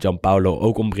trainer Gianpaolo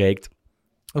ook ontbreekt.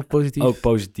 Ook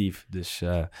positief. Dus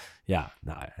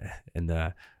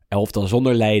elftal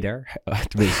zonder leider.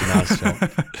 Tenminste, naast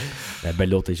bij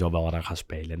Lotte zal wel aan gaan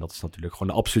spelen. En dat is natuurlijk gewoon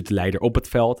de absolute leider op het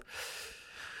veld.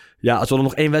 Ja, als we er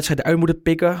nog 1 wedstrijd uit moeten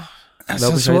pikken.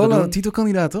 Sassuolo,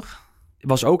 titelkandidaat toch?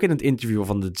 Was ook in het interview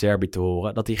van de Azzurri te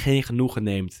horen dat hij geen genoegen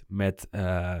neemt met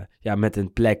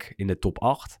een plek in de top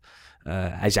 8.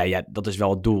 Hij zei, ja, dat is wel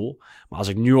het doel. Maar als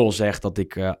ik nu al zeg dat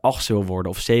ik 8e wil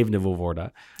worden of 7e wil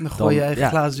worden... Dan gooi je eigen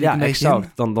glazen een beetje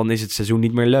in. Dan is het seizoen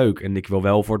niet meer leuk. En ik wil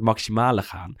wel voor het maximale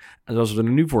gaan. En als we er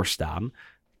nu voor staan,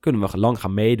 kunnen we lang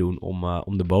gaan meedoen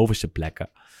om de bovenste plekken.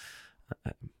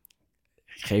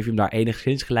 Geef je hem daar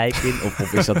enigszins gelijk in?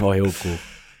 Of is dat wel heel cool?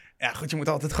 Ja, goed, je moet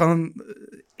altijd gewoon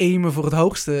aimen voor het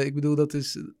hoogste. Ik bedoel, dat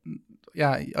is...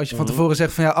 Ja, als je van tevoren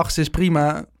zegt van ja, 8e is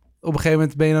prima... Op een gegeven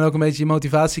moment ben je dan ook een beetje je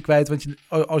motivatie kwijt. Want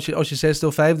als je 6e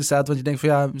of 5e staat, want je denkt van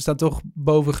ja, we staan toch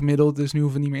boven gemiddeld, dus nu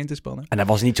hoeven we niet meer in te spannen. En dat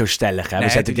was niet zo stellig, hè? We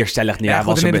zetten het hier stellig neer. Ja,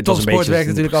 goed, in de topsport werkt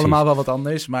natuurlijk allemaal wel wat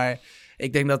anders. Maar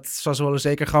ik denk dat Sassuolo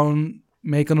zeker gewoon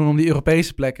mee kan doen om die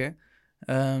Europese plekken.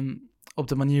 Op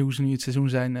de manier hoe ze nu het seizoen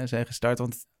zijn gestart.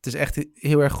 Want het is echt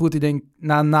heel erg goed. Ik denk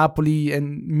na Napoli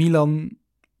en Milan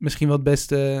misschien wel het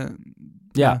beste...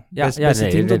 beste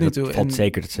team tot nu toe. Dat valt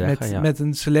zeker te zeggen. Met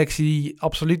een selectie die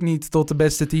absoluut niet tot de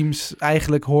beste teams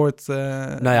eigenlijk hoort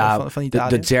van Italië.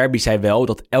 De Azzurri zei wel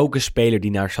dat elke speler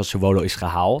die naar Sassuolo is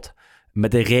gehaald,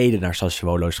 met een reden naar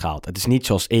Sassuolo is gehaald. Het is niet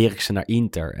zoals Eriksen naar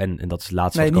Inter. En dat is het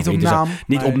laatste. Nee, niet op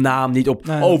naam. Niet op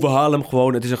we halen hem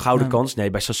gewoon. Het is een gouden kans.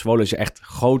 Nee, bij Sassuolo is er echt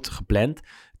groot gepland.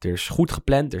 Er is goed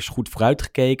gepland. Er is goed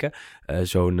vooruitgekeken.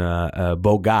 Zo'n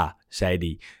Boga, zei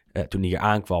hij toen hij hier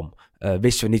aankwam.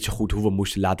 Wisten we niet zo goed hoe we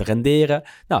moesten laten renderen.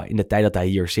 Nou, in de tijd dat hij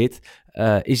hier zit,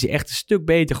 is hij echt een stuk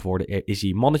beter geworden. Is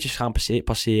hij mannetjes gaan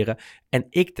passeren. En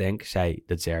ik denk, zei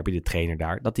de Azzurri, de trainer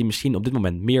daar, dat hij misschien op dit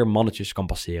moment meer mannetjes kan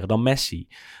passeren dan Messi.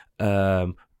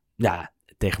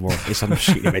 Tegenwoordig is dat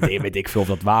misschien, weet ik veel of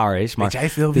dat waar is. Maar weet jij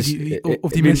veel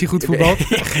of die Messi goed voetbalt?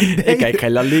 Ik kijk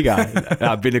geen La Liga.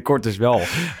 Ja, binnenkort dus wel.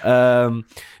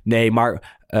 Nee,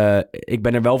 maar... ik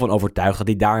ben er wel van overtuigd dat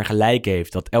hij daarin gelijk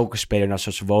heeft. Dat elke speler naar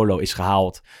Sassuolo is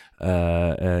gehaald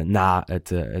na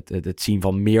het zien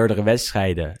van meerdere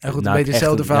wedstrijden. En goed, een beetje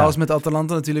hetzelfde verhaal als met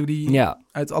Atalanta natuurlijk, die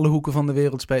uit alle hoeken van de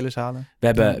wereld spelers halen. We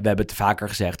hebben het vaker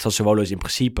gezegd. Sassuolo is in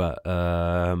principe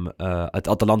het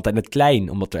Atalanta in het klein,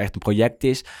 omdat er echt een project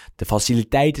is. De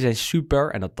faciliteiten zijn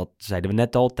super. En dat zeiden we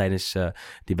net al tijdens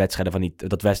die wedstrijden van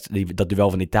dat duel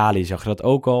van Italië, zag je dat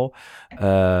ook al.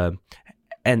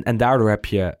 En daardoor heb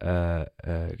zie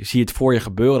je het voor je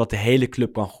gebeuren dat de hele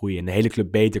club kan groeien en de hele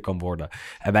club beter kan worden.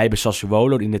 En wij hebben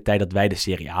Sassuolo in de tijd dat wij de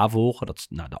Serie A volgen. Dat is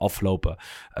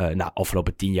de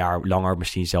afgelopen 10 jaar langer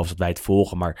misschien zelfs dat wij het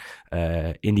volgen. Maar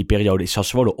in die periode is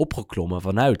Sassuolo opgeklommen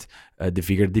vanuit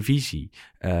de 4e divisie.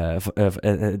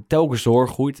 Telkens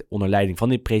doorgroeit onder leiding van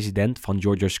die president, van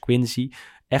Giorgio Squinzi.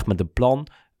 Echt met een plan.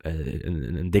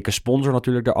 Een dikke sponsor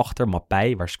natuurlijk daarachter.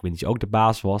 Mappij, waar Squinzi ook de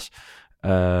baas was.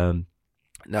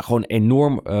 Gewoon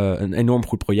een enorm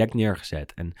goed project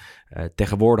neergezet. En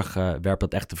tegenwoordig werpt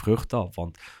dat echt de vruchten af.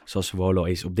 Want Sassuolo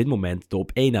is op dit moment de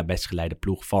op 1 na best geleide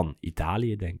ploeg van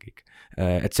Italië, denk ik.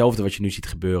 Hetzelfde wat je nu ziet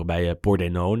gebeuren bij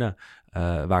Pordenone.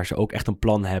 Waar ze ook echt een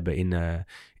plan hebben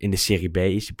in de Serie B.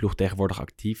 Is die ploeg tegenwoordig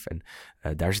actief. En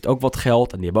daar zit ook wat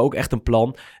geld. En die hebben ook echt een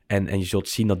plan. En je zult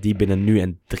zien dat die binnen nu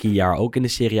en 3 jaar ook in de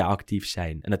Serie A actief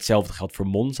zijn. En hetzelfde geldt voor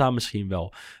Monza misschien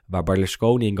wel. Waar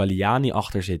Berlusconi en Galliani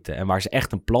achter zitten. En waar ze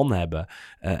echt een plan hebben.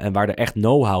 En waar er echt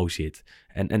know-how zit.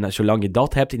 En zolang je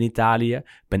dat hebt in Italië,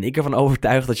 ben ik ervan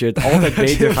overtuigd dat je het altijd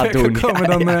beter gaat doen.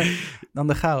 Dan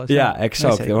de chaos. Ja,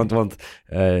 exact. Nee, want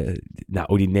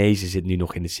Udinese zit nu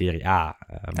nog in de Serie A.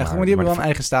 Die hebben wel een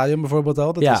eigen stadion bijvoorbeeld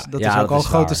al. Dat dat is ook al een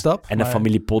grote stap. En de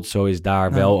familie Pozzo is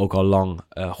daar wel ook al lang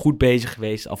goed bezig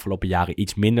geweest. De afgelopen jaren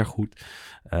iets minder goed.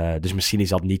 Dus misschien is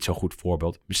dat niet zo'n goed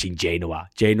voorbeeld. Misschien Genoa.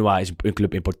 Genoa is een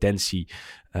club in potentie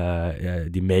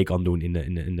die mee kan doen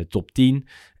in de top 10.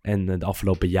 En de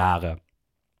afgelopen jaren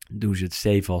doen ze het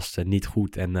stevast niet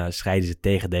goed en strijden ze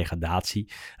tegen degradatie.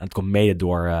 En het komt mede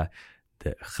door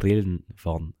de grillen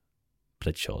van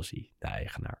Preziosi, de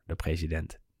eigenaar, de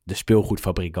president. De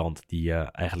speelgoedfabrikant die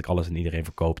eigenlijk alles en iedereen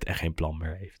verkoopt en geen plan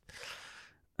meer heeft.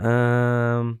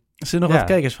 Zullen we nog wat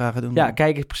kijkersvragen doen? Ja,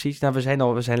 kijkers precies. Nou,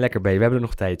 we zijn lekker bezig. We hebben er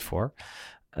nog tijd voor.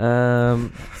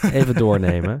 Even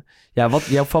doornemen. Ja, wat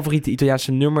jouw favoriete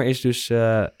Italiaanse nummer is dus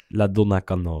La Donna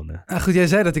Cannone. Goed, jij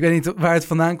zei dat. Ik weet niet waar het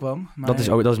vandaan kwam. Maar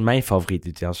dat is mijn favoriete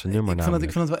Italiaanse nummer.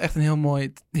 Ik vond het wel echt een heel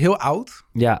mooi, heel oud.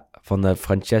 Ja, van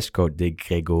Francesco de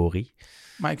Gregori.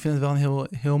 Maar ik vind het wel een heel,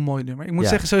 heel mooi nummer. Ik moet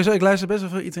zeggen, sowieso, ik luister best wel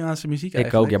veel Italiaanse muziek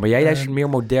eigenlijk. Ik ook, ja. Maar jij luistert meer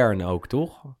modern ook,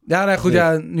 toch? Ja, nou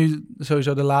goed, nu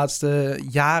sowieso de laatste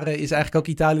jaren is eigenlijk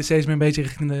ook Italië steeds meer een beetje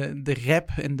richting de rap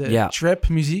en de trap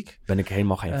muziek. Ben ik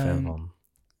helemaal geen fan van.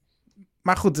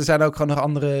 Maar goed, er zijn ook gewoon nog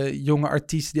andere jonge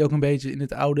artiesten die ook een beetje in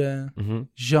het oude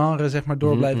genre, zeg maar,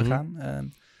 door blijven gaan.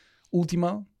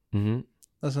 Ultimo,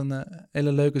 dat is een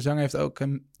hele leuke zanger. Hij heeft ook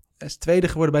hij is tweede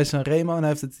geworden bij Sanremo en hij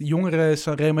heeft het jongere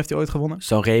Sanremo heeft hij ooit gewonnen.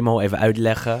 Sanremo, even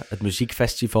uitleggen, het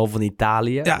muziekfestival van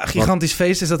Italië. Ja, gigantisch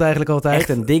feest is dat eigenlijk altijd. Echt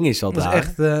een ding is dat daar.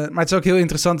 Echt, maar het is ook heel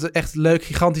interessant, echt leuk,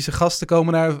 gigantische gasten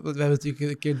komen daar. We hebben natuurlijk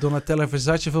een keer Donatella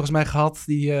Versace volgens mij gehad,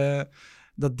 die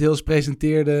dat deels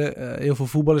presenteerde. Heel veel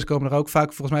voetballers komen er ook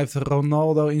vaak. Volgens mij heeft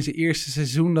Ronaldo in zijn eerste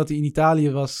seizoen dat hij in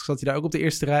Italië was, zat hij daar ook op de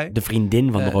eerste rij. De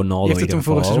vriendin van Ronaldo. Die heeft het toen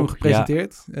vorig seizoen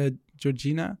gepresenteerd,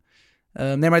 Georgina.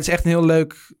 Nee, maar het is echt een heel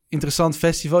leuk, interessant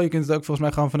festival. Je kunt het ook volgens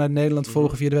mij gewoon vanuit Nederland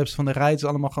volgen via de website van de RAI. Het is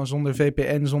allemaal gewoon zonder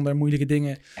VPN, zonder moeilijke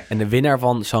dingen. En de winnaar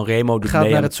van Sanremo doet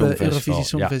mee aan het Songfestival. Eurovisie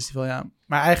Songfestival, ja.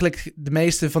 Maar eigenlijk de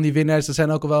meeste van die winnaars, dat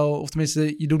zijn ook wel, of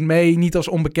tenminste, je doet mee niet als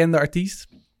onbekende artiest.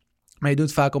 Maar je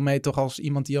doet vaak al mee toch als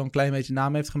iemand die al een klein beetje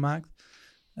naam heeft gemaakt.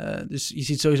 Dus je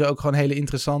ziet sowieso ook gewoon hele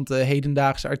interessante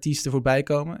hedendaagse artiesten voorbij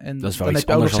komen. En dat is wel dan iets heb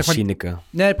je ook anders nog, dan Sineke.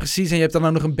 Nee, precies. En je hebt dan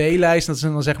ook nog een B-lijst. Dat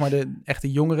zijn dan zeg maar de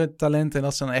echte jongere talenten. En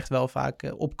dat zijn dan echt wel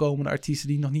vaak opkomende artiesten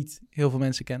die nog niet heel veel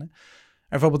mensen kennen.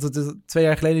 En bijvoorbeeld 2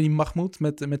 jaar geleden die Mahmoud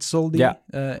met Soldi. Ja.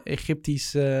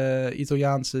 Egyptisch,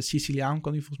 Italiaanse, Siciliaan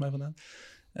kwam die volgens mij vandaan.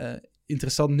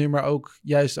 Interessant nummer ook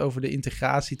juist over de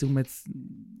integratie toen met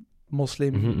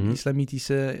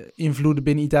islamitische invloeden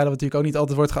binnen Italië, wat natuurlijk ook niet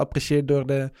altijd wordt geapprecieerd door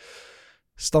de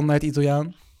standaard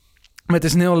Italiaan. Maar het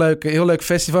is een heel leuk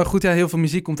festival. Goed, ja, heel veel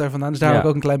muziek komt daar vandaan, dus daar heb ik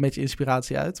ook een klein beetje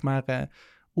inspiratie uit. Maar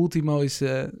Ultimo is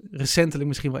recentelijk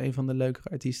misschien wel een van de leukere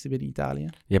artiesten binnen Italië.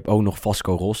 Je hebt ook nog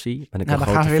Vasco Rossi. Ben ik een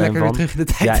grote gaan we weer fan lekker van. Weer terug in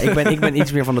de tijd. Ja, ik ben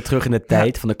iets meer van de terug in de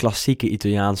tijd, van de klassieke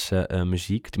Italiaanse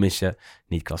muziek. Tenminste,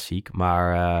 niet klassiek,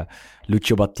 maar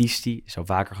Lucio Battisti, zo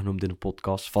vaker genoemd in de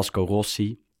podcast. Vasco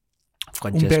Rossi.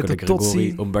 Francesco de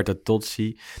Gregori, Umberto Tozzi,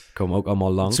 die komen ook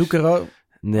allemaal langs. Zucchero,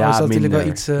 ja, dat minder.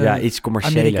 Wel iets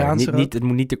commerciëler. Het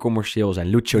moet niet te commercieel zijn.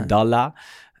 Lucio Dalla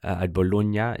uit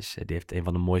Bologna, die heeft een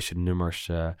van de mooiste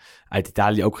nummers uit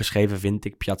Italië ook geschreven, vind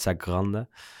ik. Piazza Grande.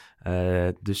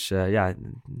 Dus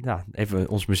even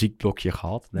ons muziekblokje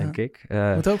gehad, denk ik.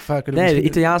 Moet ook vaker de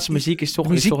Italiaanse muziek is toch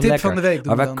lekker. Van de week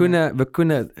maar we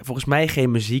kunnen volgens mij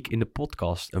geen muziek in de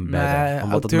podcast embedden,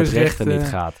 omdat het met rechten niet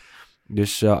gaat.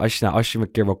 Dus als je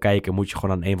een keer wil kijken, moet je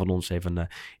gewoon aan een van ons even een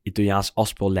Italiaans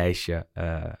afspeellijstje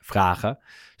vragen.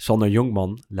 Sander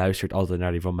Jongman luistert altijd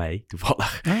naar die van mij,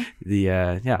 toevallig.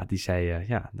 Huh? Die zei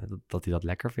dat hij dat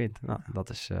lekker vindt. Nou, dat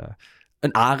is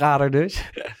een aanrader dus.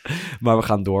 Maar we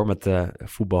gaan door met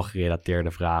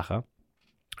voetbalgerelateerde vragen.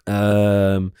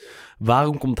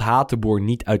 Waarom komt Hatenboer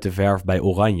niet uit de verf bij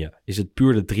Oranje? Is het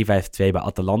puur de 3-5-2 bij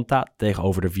Atalanta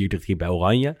tegenover de 4-3-3 bij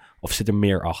Oranje? Of zit er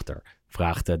meer achter?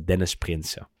 Vraagt Dennis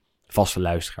Prinsen. Vaste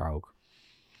luisteraar ook.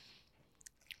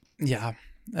 Ja.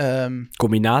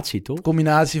 Combinatie, toch?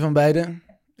 Combinatie van beide.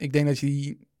 Ik denk dat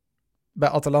je bij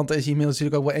Atalanta is hij inmiddels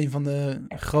natuurlijk ook wel een van de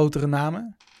grotere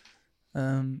namen.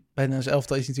 Bij Nederlands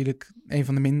elftal is hij natuurlijk een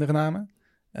van de mindere namen.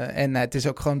 En het is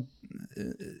ook gewoon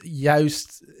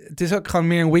het is ook gewoon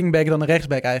meer een wingback dan een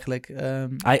rechtsback eigenlijk.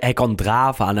 Hij kan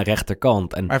draven aan de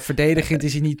rechterkant. Maar verdedigend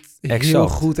is hij niet heel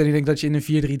goed. En ik denk dat je in een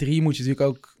 4-3-3 moet je natuurlijk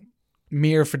ook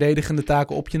meer verdedigende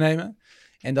taken op je nemen.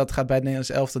 En dat gaat bij het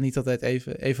Nederlands elftal niet altijd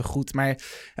even goed. Maar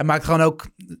hij maakt gewoon ook...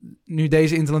 Nu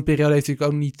deze interlandperiode heeft hij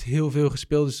ook niet heel veel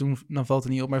gespeeld. Dus dan valt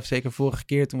het niet op. Maar zeker vorige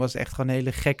keer, toen was het echt gewoon een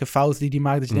hele gekke fout die hij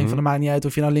maakt. Dat je denkt van, het maakt niet uit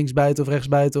of je nou linksbuiten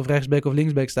of rechtsback of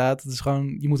linksback staat. Het is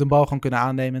gewoon, je moet een bal gewoon kunnen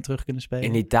aannemen en terug kunnen spelen.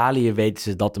 In Italië weten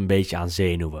ze dat een beetje aan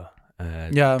zenuwen.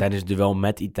 Tijdens het duel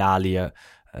met Italië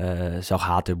zag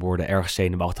Hatenboer er erg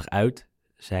zenuwachtig uit.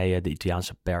 zei de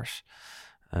Italiaanse pers.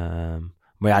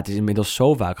 Maar ja, het is inmiddels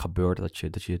zo vaak gebeurd dat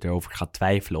je erover gaat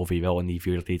twijfelen of je wel in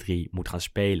die 4-3-3 moet gaan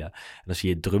spelen. En dan zie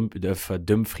je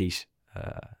Dumfries,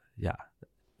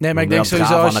 Nee, maar ik denk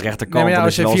sowieso aan de rechterkant.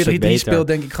 Als je 4-3-3 speelt,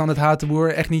 denk ik gewoon dat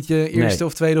Hatenboer echt niet je eerste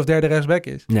of tweede of derde rechtsback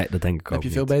is. Nee, dat denk ik dan ook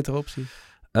heb je veel betere opties.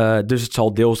 Dus het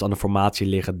zal deels aan de formatie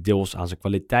liggen, deels aan zijn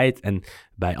kwaliteit. En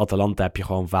bij Atalanta heb je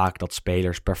gewoon vaak dat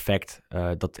spelers perfect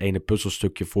dat ene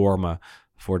puzzelstukje vormen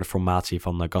voor de formatie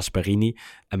van Gasperini.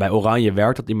 En bij Oranje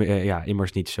werkt dat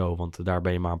immers niet zo, want daar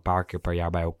ben je maar een paar keer per jaar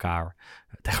bij elkaar.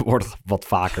 Tegenwoordig wat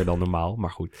vaker dan normaal,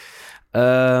 maar goed.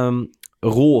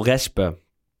 Roel Respe,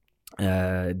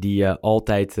 die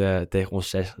altijd tegen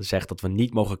ons zegt dat we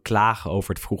niet mogen klagen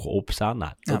over het vroege opstaan.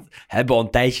 Nou, dat hebben we al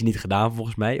een tijdje niet gedaan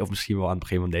volgens mij. Of misschien wel aan het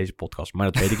begin van deze podcast,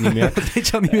 maar dat weet ik niet meer. Dat weet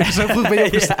je al niet meer, zo vroeg ben je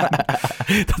opgestaan.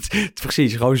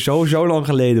 Precies, gewoon zo lang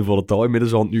geleden wordt het al.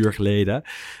 Inmiddels al een uur geleden.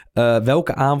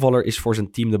 Welke aanvaller is voor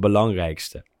zijn team de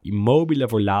belangrijkste? Immobile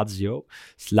voor Lazio,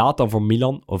 Zlatan voor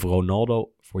Milan of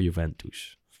Ronaldo voor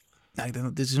Juventus? Nou, ik denk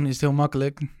dat dit seizoen is het heel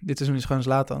makkelijk. Dit seizoen is gewoon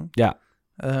Zlatan. Ja.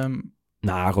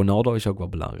 Ronaldo is ook wel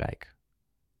belangrijk.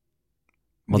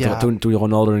 Want toen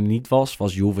Ronaldo er niet was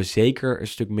Juve zeker een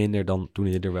stuk minder dan toen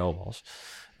hij er wel was.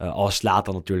 Al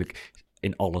Zlatan natuurlijk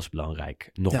in alles belangrijk.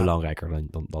 Nog belangrijker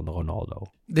dan Ronaldo.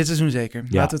 Dit seizoen zeker.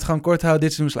 Laten we het gewoon kort houden.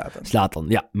 Dit seizoen Zlatan. Zlatan,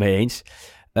 ja, mee eens.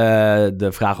 De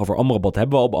vraag over Amrabat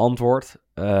hebben we al beantwoord.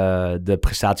 De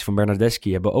prestatie van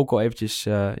Bernardeschi hebben we ook al eventjes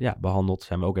behandeld.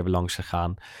 Zijn we ook even langs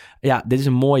gegaan. Ja, dit is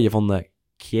een mooie van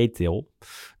Kjetil.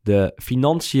 De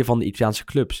financiën van de Italiaanse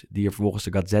clubs, die er volgens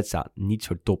de Gazzetta niet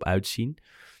zo top uitzien.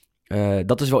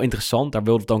 Dat is wel interessant. Daar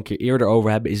wilden we het al een keer eerder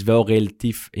over hebben. Is wel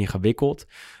relatief ingewikkeld.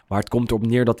 Maar het komt erop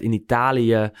neer dat in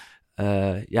Italië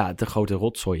de grote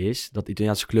rotzooi is. Dat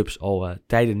Italiaanse clubs al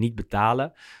tijden niet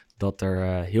betalen. Dat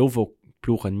er heel veel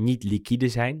ploegen niet liquide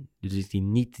zijn. Dus die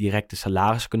niet direct de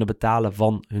salarissen kunnen betalen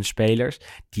van hun spelers.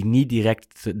 Die niet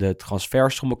direct de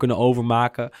transfersommen kunnen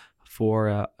overmaken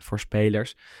voor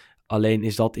spelers. Alleen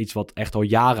is dat iets wat echt al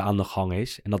jaren aan de gang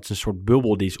is. En dat is een soort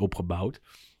bubbel die is opgebouwd.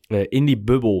 In die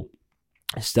bubbel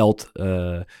stelt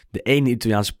de ene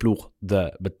Italiaanse ploeg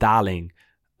de betaling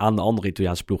aan de andere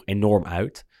Italiaanse ploeg enorm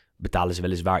uit. Betalen ze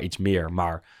weliswaar iets meer,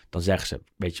 maar dan zeggen ze,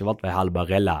 weet je wat, wij halen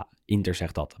Barella, Inter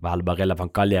zegt dat, we halen Barella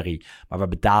van Cagliari, maar we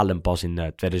betalen hem pas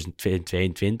in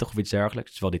 2022 of iets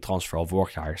dergelijks. Terwijl die transfer al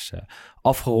vorig jaar is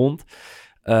afgerond.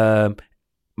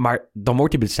 Maar dan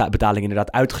wordt die betaling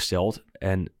inderdaad uitgesteld.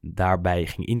 En daarbij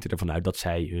ging Inter ervan uit dat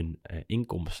zij hun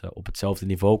inkomsten op hetzelfde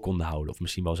niveau konden houden. Of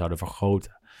misschien wel zouden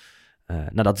vergroten.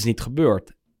 Dat is niet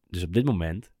gebeurd. Dus op dit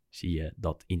moment zie je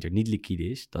dat Inter niet liquide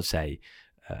is. Dat zij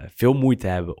veel moeite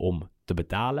hebben om te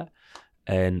betalen.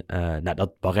 En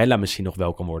dat Barella misschien nog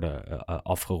wel kan worden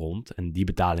afgerond. En die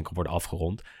betaling kan worden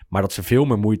afgerond. Maar dat ze veel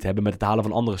meer moeite hebben met het halen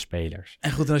van andere spelers.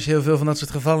 En goed, en als je heel veel van dat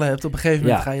soort gevallen hebt, op een gegeven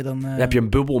moment ga je dan... Dan heb je een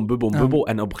bubbel.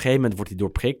 En op een gegeven moment wordt die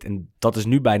doorprikt. En dat is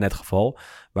nu bijna het geval.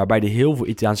 Waarbij er heel veel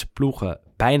Italiaanse ploegen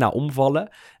bijna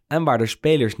omvallen. En waar de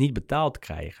spelers niet betaald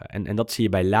krijgen. En dat zie je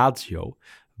bij Lazio.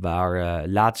 Waar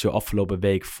Lazio afgelopen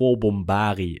week vol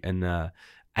bombari een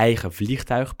eigen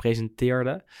vliegtuig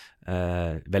presenteerde.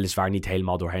 Weliswaar niet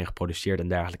helemaal doorheen geproduceerd en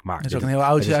dergelijke. Maar dat is ook een heel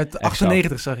oudje uit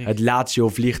 98, zag ik. Het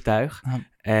Lazio-vliegtuig. Ja.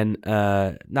 En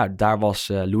daar was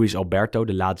Luis Alberto,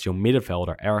 de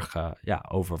Lazio-middenvelder, erg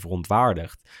over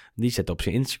verontwaardigd. Die zette op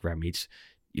zijn Instagram iets.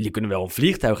 Jullie kunnen wel een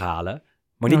vliegtuig halen,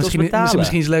 maar niet ons betalen.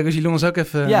 Misschien is het leuk als jullie ons ook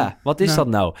even... Ja, wat is dat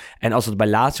nou? En als het bij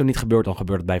Lazio niet gebeurt, dan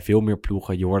gebeurt het bij veel meer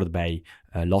ploegen. Je hoort het bij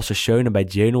Lasse Schöne, bij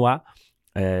Genoa.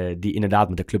 Die inderdaad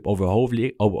met de club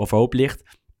overhoop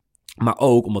ligt. Maar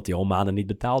ook omdat hij al maanden niet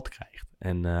betaald krijgt.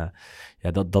 En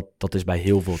dat is bij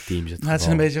heel veel teams het geval. Het is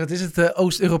een beetje, wat is het,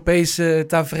 Oost-Europese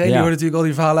tafereel. Je hoort natuurlijk al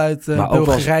die verhalen uit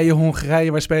Bulgarije,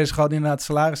 Hongarije, waar spelers gewoon inderdaad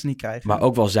salarissen niet krijgen. Maar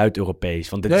ook wel Zuid-Europees,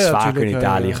 want dit is vaker in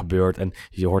Italië gebeurd. En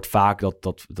je hoort vaak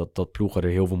dat ploegen er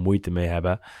heel veel moeite mee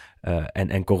hebben.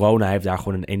 En corona heeft daar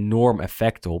gewoon een enorm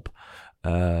effect op.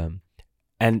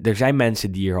 En er zijn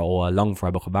mensen die er al lang voor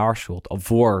hebben gewaarschuwd, al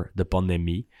voor de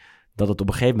pandemie, dat het op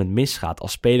een gegeven moment misgaat.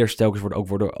 Als spelers telkens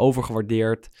worden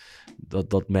overgewaardeerd,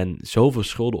 dat men zoveel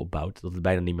schulden opbouwt dat het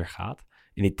bijna niet meer gaat.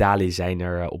 In Italië zijn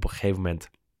er op een gegeven moment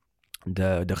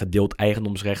de gedeeld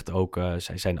eigendomsrechten ook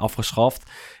zijn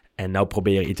afgeschaft. En nou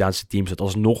proberen Italiaanse teams het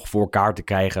alsnog voor elkaar te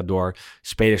krijgen door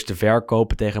spelers te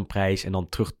verkopen tegen een prijs en dan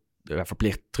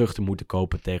verplicht terug te moeten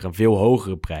kopen tegen een veel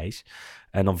hogere prijs.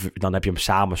 En dan heb je hem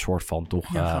samen soort van toch...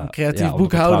 creatief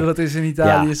boekhouden, dat is in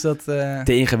Italië. Is dat,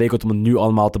 te ingewikkeld om het nu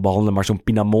allemaal te behandelen. Maar zo'n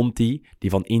Pinamonti, die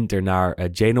van Inter naar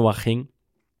Genoa ging,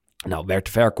 werd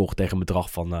verkocht tegen een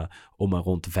bedrag van om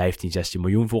rond de 15, 16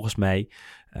 miljoen volgens mij.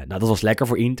 Dat was lekker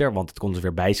voor Inter, want het konden ze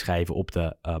weer bijschrijven op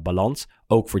de balans.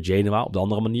 Ook voor Genoa, op de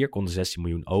andere manier, konden 16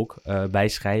 miljoen ook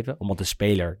bijschrijven. Omdat de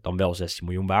speler dan wel 16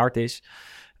 miljoen waard is.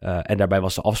 En daarbij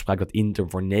was de afspraak dat Inter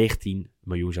voor 19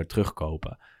 miljoen zou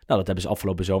terugkopen. Nou, dat hebben ze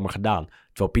afgelopen zomer gedaan.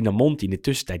 Terwijl Pinamonti in de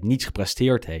tussentijd niets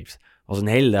gepresteerd heeft. Was een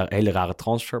hele rare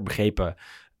transfer. Begrepen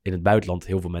in het buitenland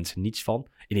heel veel mensen niets van.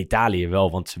 In Italië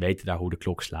wel, want ze weten daar hoe de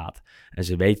klok slaat. En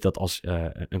ze weten dat als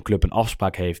een club een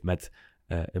afspraak heeft met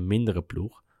een mindere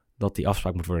ploeg, dat die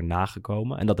afspraak moet worden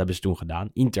nagekomen. En dat hebben ze toen gedaan.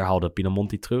 Inter haalde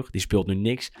Pinamonti terug. Die speelt nu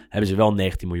niks. Hebben ze wel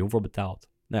 19 miljoen voor betaald.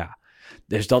 Nou ja.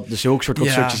 Dus zulke soort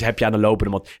constructies heb je aan de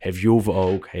lopende. Want heeft Juve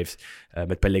ook. Heeft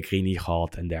met Pellegrini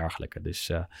gehad en dergelijke.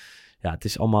 Dus het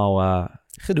is allemaal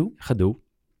gedoe.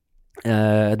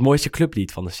 Het mooiste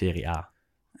clublied van de Serie A.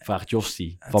 Vraagt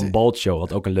Josti van Balcio.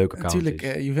 Wat ook een leuke account is.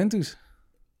 Natuurlijk Juventus.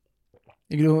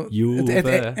 Ik bedoel,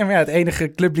 het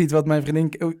enige clublied wat mijn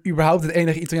vriendin... überhaupt het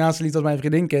enige Italiaanse lied wat mijn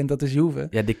vriendin kent, dat is Juve.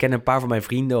 Ja, die kennen een paar van mijn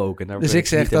vrienden ook. En daar dus ik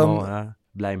zeg dan...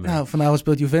 blij mee. Nou, vanavond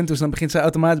speelt Juventus, dan begint zij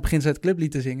automatisch het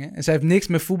clublied te zingen. En zij heeft niks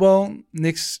met voetbal,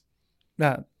 niks...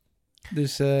 Ja,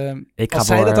 dus als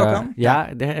zij dat ook kan...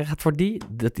 Ja, hij gaat voor die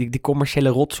commerciële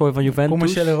rotzooi van Juventus.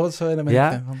 Commerciële rotzooi, daar ben ik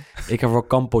fan van. Ik heb voor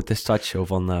Campo Testaccio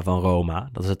van Roma.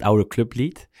 Dat is het oude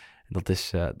clublied. Dat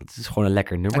is gewoon een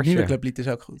lekker nummertje. Het nieuwe clublied is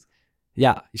ook goed.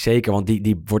 Ja, zeker, want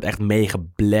die wordt echt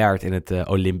meegeblaerd in het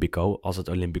Olympico, als het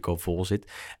Olympico vol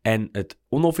zit. En het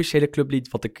onofficiële clublied,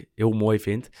 wat ik heel mooi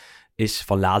vind, is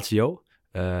van Lazio,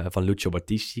 van Lucio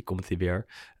Battisti, komt hij weer.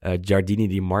 Giardini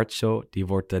di Marzo, die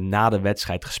wordt na de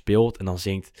wedstrijd gespeeld en dan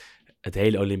zingt het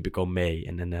hele Olympico mee.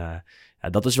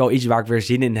 En dat is wel iets waar ik weer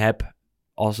zin in heb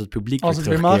als het publiek weer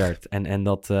terugkeert. En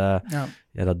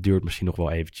dat duurt misschien nog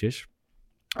wel eventjes.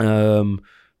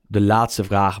 De laatste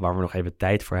vraag waar we nog even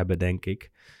tijd voor hebben, denk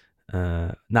ik.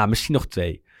 Misschien nog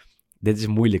 2. Dit is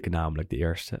een moeilijke namelijk, de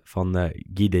eerste. Van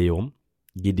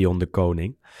Gideon de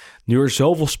Koning. Nu er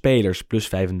zoveel spelers, plus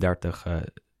 35,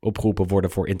 opgeroepen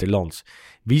worden voor Interlands.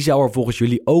 Wie zou er volgens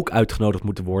jullie ook uitgenodigd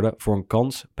moeten worden voor een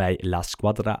kans bij La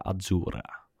Squadra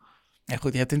Azzurra? Ja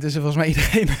goed, je hebt intussen volgens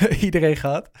mij iedereen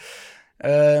gehad.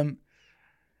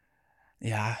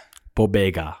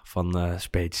 Pobega van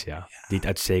Spezia, die het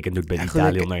uitstekend doet bij de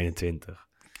Italië onder 21.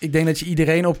 Ik denk dat je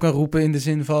iedereen op kan roepen in de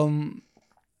zin van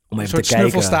een soort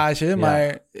snuffelstage.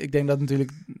 Maar ik denk dat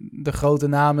natuurlijk de grote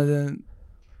namen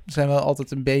zijn wel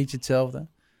altijd een beetje hetzelfde.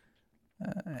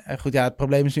 Het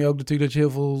probleem is nu ook natuurlijk dat je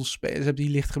heel veel spelers hebt die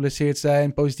licht geblesseerd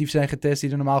zijn, positief zijn getest, die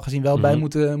er normaal gezien wel bij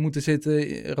moeten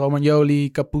zitten.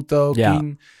 Romagnoli, Caputo,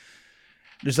 Keane.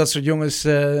 Dus dat soort jongens,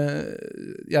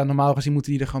 normaal gezien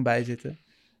moeten die er gewoon bij zitten.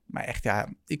 Maar echt,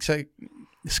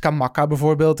 Scamacca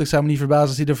bijvoorbeeld. Ik zou me niet verbazen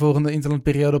als hij de volgende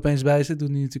interlandperiode opeens bij zit. Doet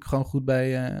hij natuurlijk gewoon goed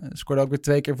bij... scoorde ook weer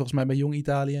 2 keer volgens mij bij Jong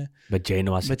Italië. Bij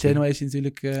Genoa is hij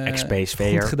natuurlijk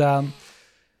goed gedaan.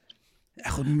 Ja,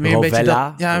 goed, meer een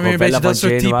beetje dat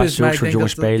soort types. Maar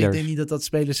ik denk niet dat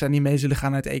spelers zijn die mee zullen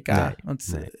gaan naar het EK.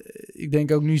 Ik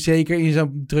denk ook nu zeker in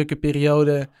zo'n drukke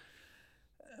periode,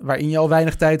 waarin je al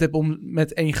weinig tijd hebt om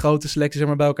met één grote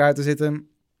selectie bij elkaar te zitten,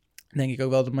 denk ik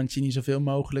ook wel dat Mancini zoveel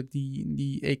mogelijk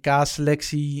die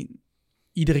EK-selectie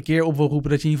iedere keer op wil roepen,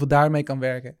 dat je in ieder geval daarmee kan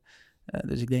werken.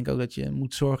 Dus ik denk ook dat je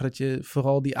moet zorgen dat je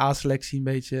vooral die A-selectie een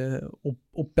beetje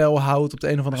op peil houdt op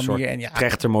de een of andere manier. En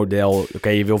trechtermodel. Oké,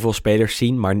 je wil veel spelers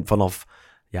zien, maar vanaf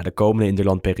de komende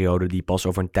interlandperiode die pas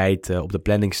over een tijd op de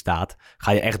planning staat,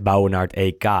 ga je echt bouwen naar het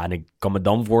EK. En ik kan me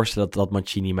dan voorstellen dat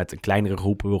Mancini met een kleinere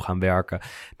groep wil gaan werken.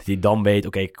 Dat hij dan weet,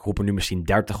 oké, ik roep er nu misschien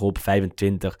 30 op,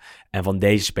 25. En van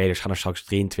deze spelers gaan er straks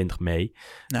 23 mee.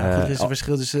 Nou goed, er is een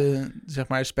verschil tussen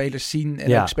spelers zien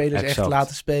en ook spelers echt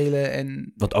laten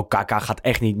spelen. Want ook Kaka gaat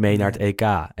echt niet mee naar het EK.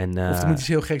 Of er moet iets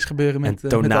heel geks gebeuren met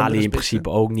Tonali in principe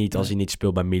ook niet als hij niet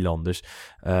speelt bij Milan. Dus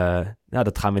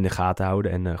dat gaan we in de gaten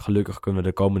houden. En gelukkig kunnen we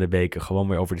de komende weken gewoon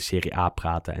weer over de Serie A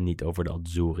praten en niet over de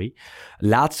Azzurri.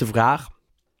 Laatste vraag.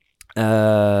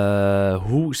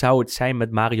 Hoe zou het zijn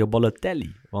met Mario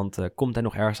Balotelli? Want komt hij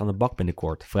nog ergens aan de bak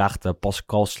binnenkort? Vraagt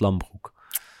Pascal Slambroek.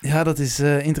 Ja, dat is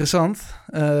interessant.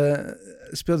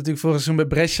 Speelt natuurlijk vorig seizoen bij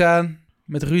Brescia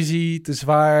met ruzie, te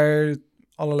zwaar,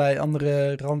 allerlei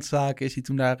andere randzaken is hij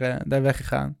toen daar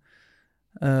weggegaan.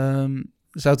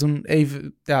 Zou toen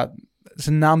even,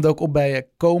 zijn naam dook op bij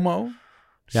Como,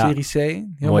 Serie C,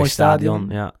 heel mooi stadion.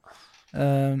 Ja.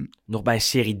 Nog bij een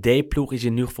Serie D-ploeg is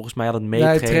hij nu volgens mij aan het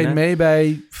meetrainen. Hij traint mee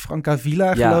bij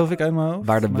Francavilla, geloof ik, uit mijn hoofd.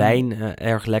 Waar de wijn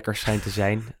erg lekker schijnt te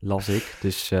zijn, las ik.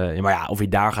 Dus, of hij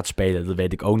daar gaat spelen, dat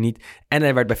weet ik ook niet. En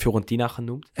hij werd bij Fiorentina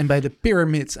genoemd. En bij de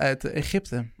Pyramids uit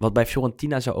Egypte. Wat bij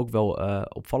Fiorentina zou ook wel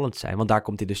opvallend zijn, want daar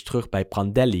komt hij dus terug bij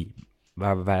Prandelli,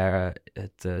 waar wij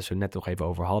het zo net nog even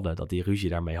over hadden, dat hij ruzie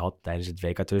daarmee had tijdens het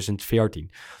WK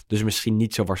 2014. Dus misschien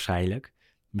niet zo waarschijnlijk.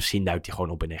 Misschien duikt hij gewoon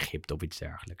op in Egypte of iets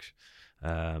dergelijks.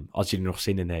 Als hij er nog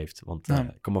zin in heeft. Want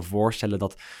ik kan me voorstellen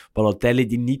dat Balotelli,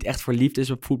 die niet echt verliefd is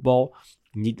op voetbal,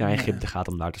 niet naar Egypte gaat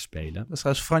om daar te spelen. Dat is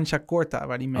trouwens Franciacorta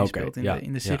waar hij meespeelt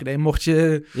in de Serie D. Mocht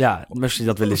je misschien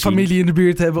dat willen familie zien. In de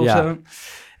buurt hebben of zo.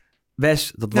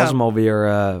 Wes, dat was hem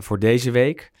alweer voor deze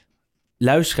week.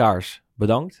 Luisteraars,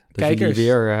 bedankt.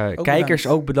 Kijkers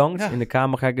ook bedankt. In de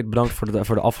kamer bedankt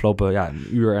voor de afgelopen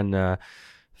 1 uur en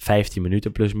 15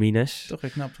 minuten plus minus. Toch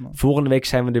weer knap, man. Volgende week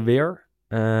zijn we er weer.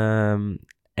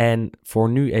 En voor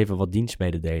nu even wat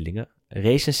dienstmededelingen.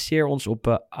 Recenseer ons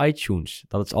op iTunes.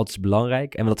 Dat is altijd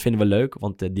belangrijk. En dat vinden we leuk,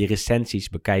 want die recensies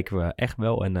bekijken we echt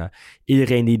wel. En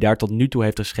iedereen die daar tot nu toe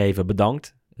heeft geschreven,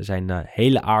 bedankt. Er zijn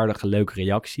hele aardige, leuke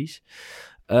reacties.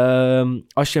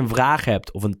 Als je een vraag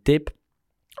hebt of een tip,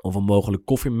 of een mogelijk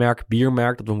koffiemerk,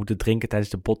 biermerk dat we moeten drinken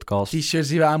tijdens de podcast. T-shirts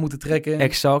die we aan moeten trekken.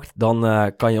 Exact.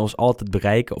 Dan kan je ons altijd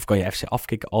bereiken. Of kan je FC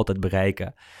Afkikken altijd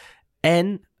bereiken.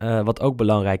 En wat ook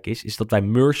belangrijk is dat wij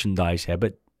merchandise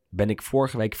hebben. Ben ik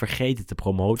vorige week vergeten te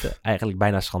promoten. Eigenlijk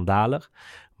bijna schandalig.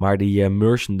 Maar die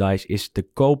merchandise is te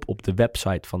koop op de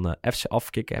website van FC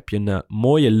Afkikken. Heb je een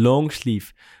mooie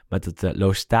longsleeve met het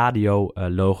Stadio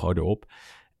logo erop.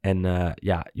 En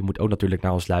je moet ook natuurlijk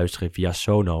naar ons luisteren via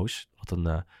Sonos. Wat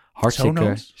een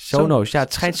hartstikke... Sonos? Ja,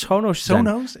 het schijnt Sonos te zijn.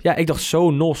 Sonos? Ja, ik dacht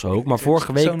Sonos ook. Maar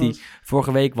vorige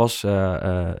week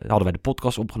hadden wij de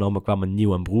podcast opgenomen. Kwamen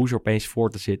Nieuw en Broers opeens voor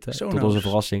te zitten. Sonos. Tot onze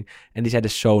verrassing. En die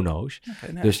zeiden Sonos.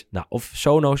 Okay, Dus of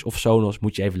Sonos of Sonos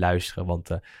moet je even luisteren. Want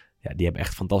die hebben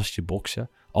echt fantastische boxen.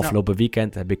 Afgelopen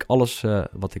weekend heb ik alles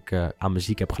wat ik aan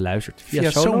muziek heb geluisterd via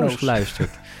Sonos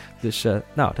geluisterd. Dus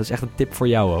dat is echt een tip voor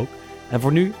jou ook. En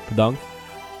voor nu, bedankt.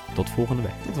 Tot volgende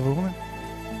week. Tot de volgende.